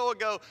day or so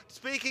ago,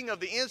 speaking of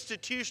the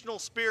institutional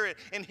spirit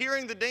and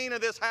hearing the dean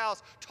of this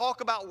house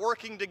talk about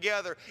working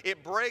together.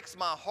 It breaks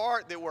my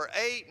heart that we're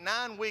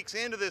 8-9 weeks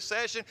into this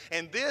session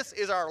and this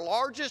is our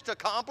largest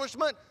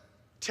accomplishment,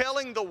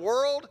 telling the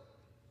world,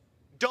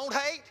 don't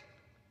hate.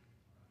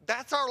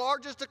 That's our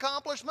largest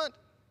accomplishment.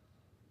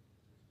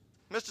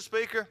 Mr.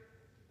 Speaker,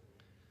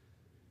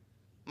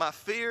 my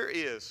fear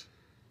is,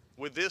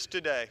 with this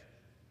today,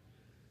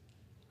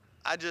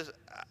 I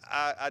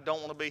don't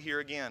want to be here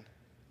again.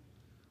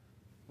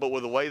 But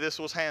with the way this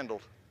was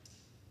handled,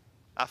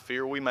 I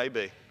fear we may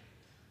be.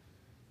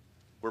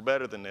 We're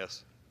better than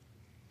this.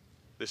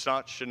 This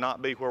should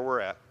not be where we're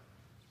at.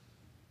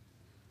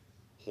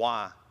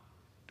 Why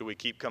do we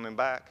keep coming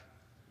back?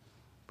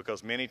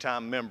 Because many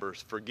times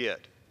members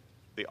forget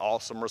the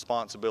awesome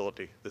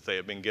responsibility that they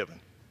have been given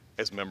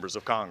as members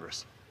of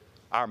Congress.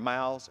 Our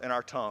mouths and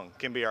our tongue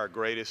can be our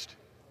greatest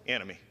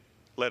enemy.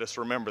 Let us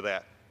remember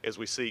that as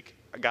we seek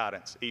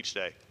guidance each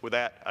day. With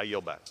that, I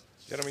yield back.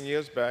 Gentleman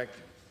yields back.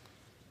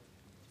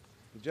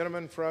 The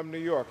gentleman from New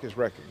York is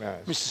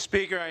recognized. Mr.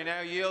 Speaker, I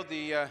now yield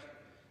the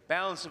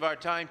balance of our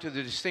time to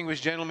the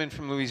distinguished gentleman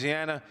from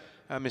Louisiana,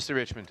 Mr.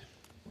 Richmond.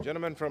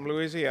 Gentleman from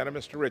Louisiana,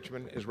 Mr.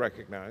 Richmond, is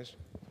recognized.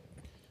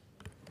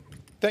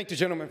 Thank the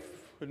gentleman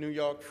from New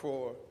York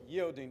for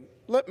yielding.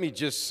 Let me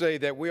just say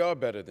that we are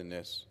better than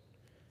this.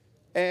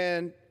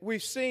 And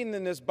we've seen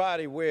in this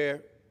body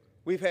where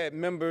we've had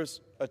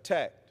members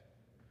attacked.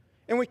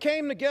 And we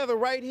came together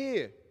right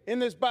here in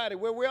this body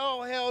where we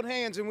all held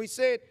hands and we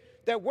said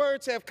that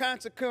words have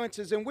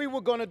consequences and we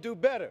were going to do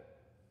better.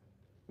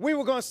 We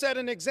were going to set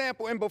an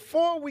example. And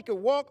before we could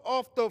walk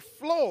off the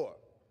floor,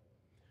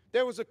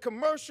 there was a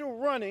commercial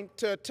running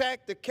to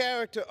attack the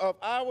character of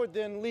our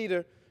then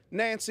leader,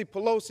 Nancy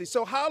Pelosi.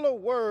 So hollow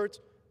words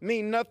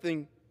mean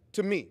nothing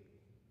to me.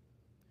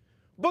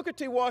 Booker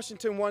T.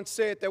 Washington once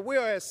said that we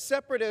are as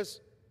separate as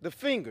the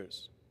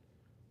fingers,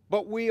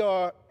 but we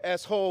are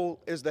as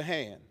whole as the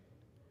hand.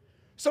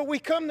 So we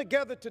come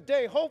together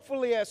today,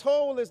 hopefully as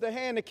whole as the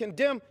hand, to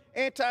condemn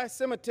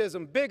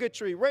anti-Semitism,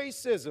 bigotry,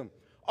 racism,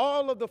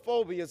 all of the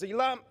phobias,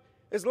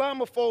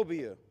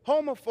 Islamophobia,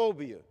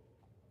 homophobia.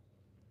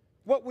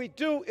 What we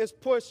do is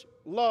push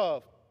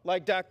love,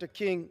 like Dr.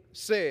 King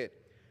said.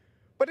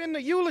 But in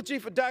the eulogy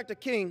for Dr.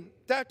 King,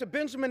 Dr.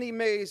 Benjamin E.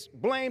 Mays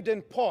blamed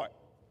in part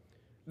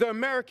the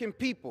American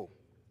people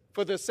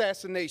for the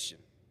assassination.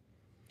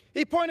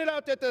 He pointed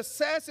out that the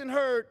assassin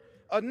heard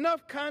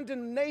enough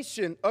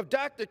condemnation of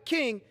Dr.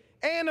 King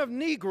and of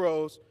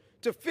Negroes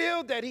to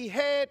feel that he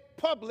had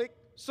public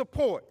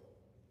support.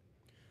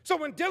 So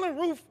when Dylann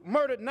Roof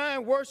murdered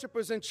 9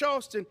 worshipers in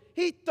Charleston,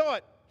 he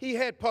thought he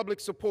had public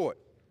support.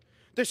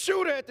 The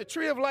shooter at the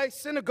Tree of Life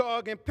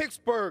Synagogue in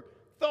Pittsburgh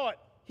thought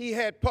he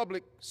had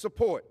public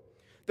support.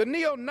 The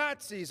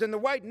neo-Nazis and the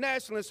white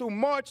nationalists who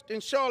marched in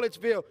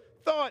Charlottesville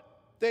thought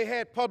they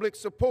had public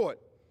support.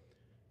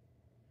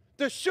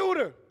 The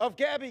shooter of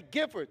Gabby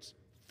Giffords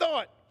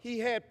thought he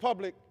had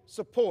public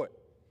support.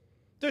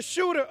 The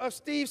shooter of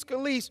Steve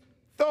Scalise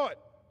thought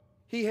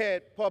he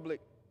had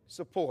public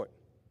support.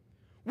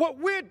 What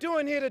we're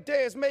doing here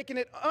today is making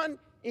it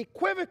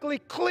unequivocally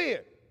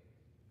clear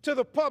to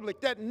the public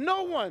that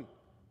no one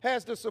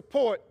has the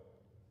support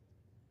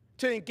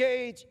to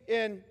engage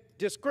in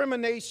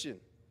discrimination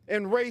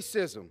and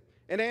racism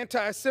and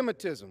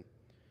anti-Semitism.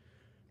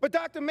 But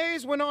Dr.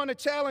 Mays went on to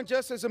challenge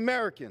us as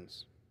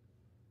Americans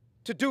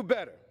to do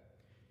better.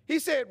 He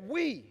said,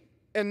 we,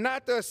 and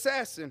not the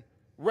assassin,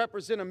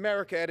 represent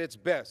America at its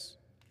best.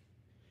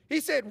 He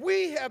said,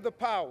 we have the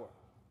power,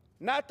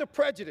 not the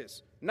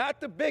prejudice,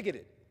 not the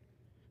bigoted,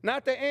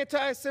 not the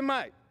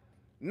anti-Semite,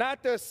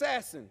 not the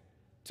assassin,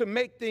 to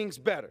make things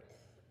better.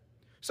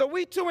 So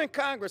we too in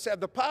Congress have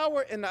the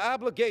power and the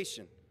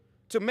obligation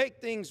to make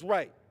things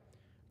right.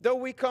 Though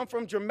we come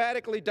from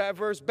dramatically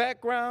diverse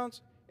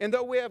backgrounds and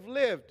though we have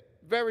lived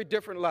very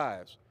different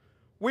lives,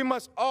 we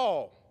must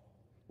all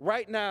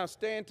right now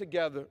stand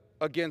together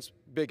against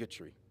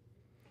bigotry.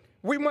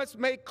 We must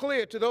make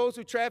clear to those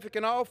who traffic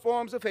in all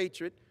forms of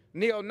hatred,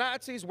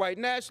 neo-Nazis, white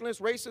nationalists,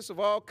 racists of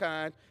all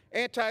kinds,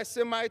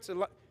 anti-Semites,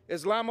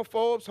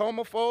 Islamophobes,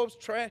 homophobes,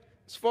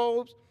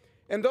 transphobes,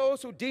 and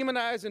those who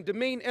demonize and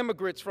demean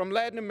immigrants from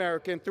Latin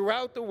America and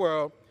throughout the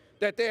world,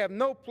 that they have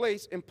no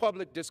place in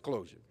public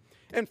disclosure.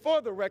 And for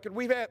the record,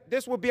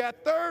 this will be our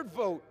third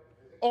vote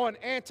on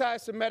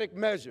anti-Semitic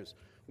measures.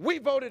 We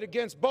voted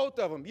against both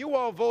of them. You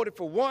all voted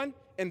for one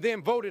and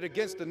then voted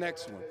against the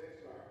next one.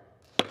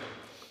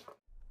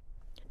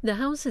 The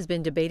House has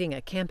been debating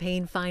a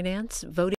campaign finance, voting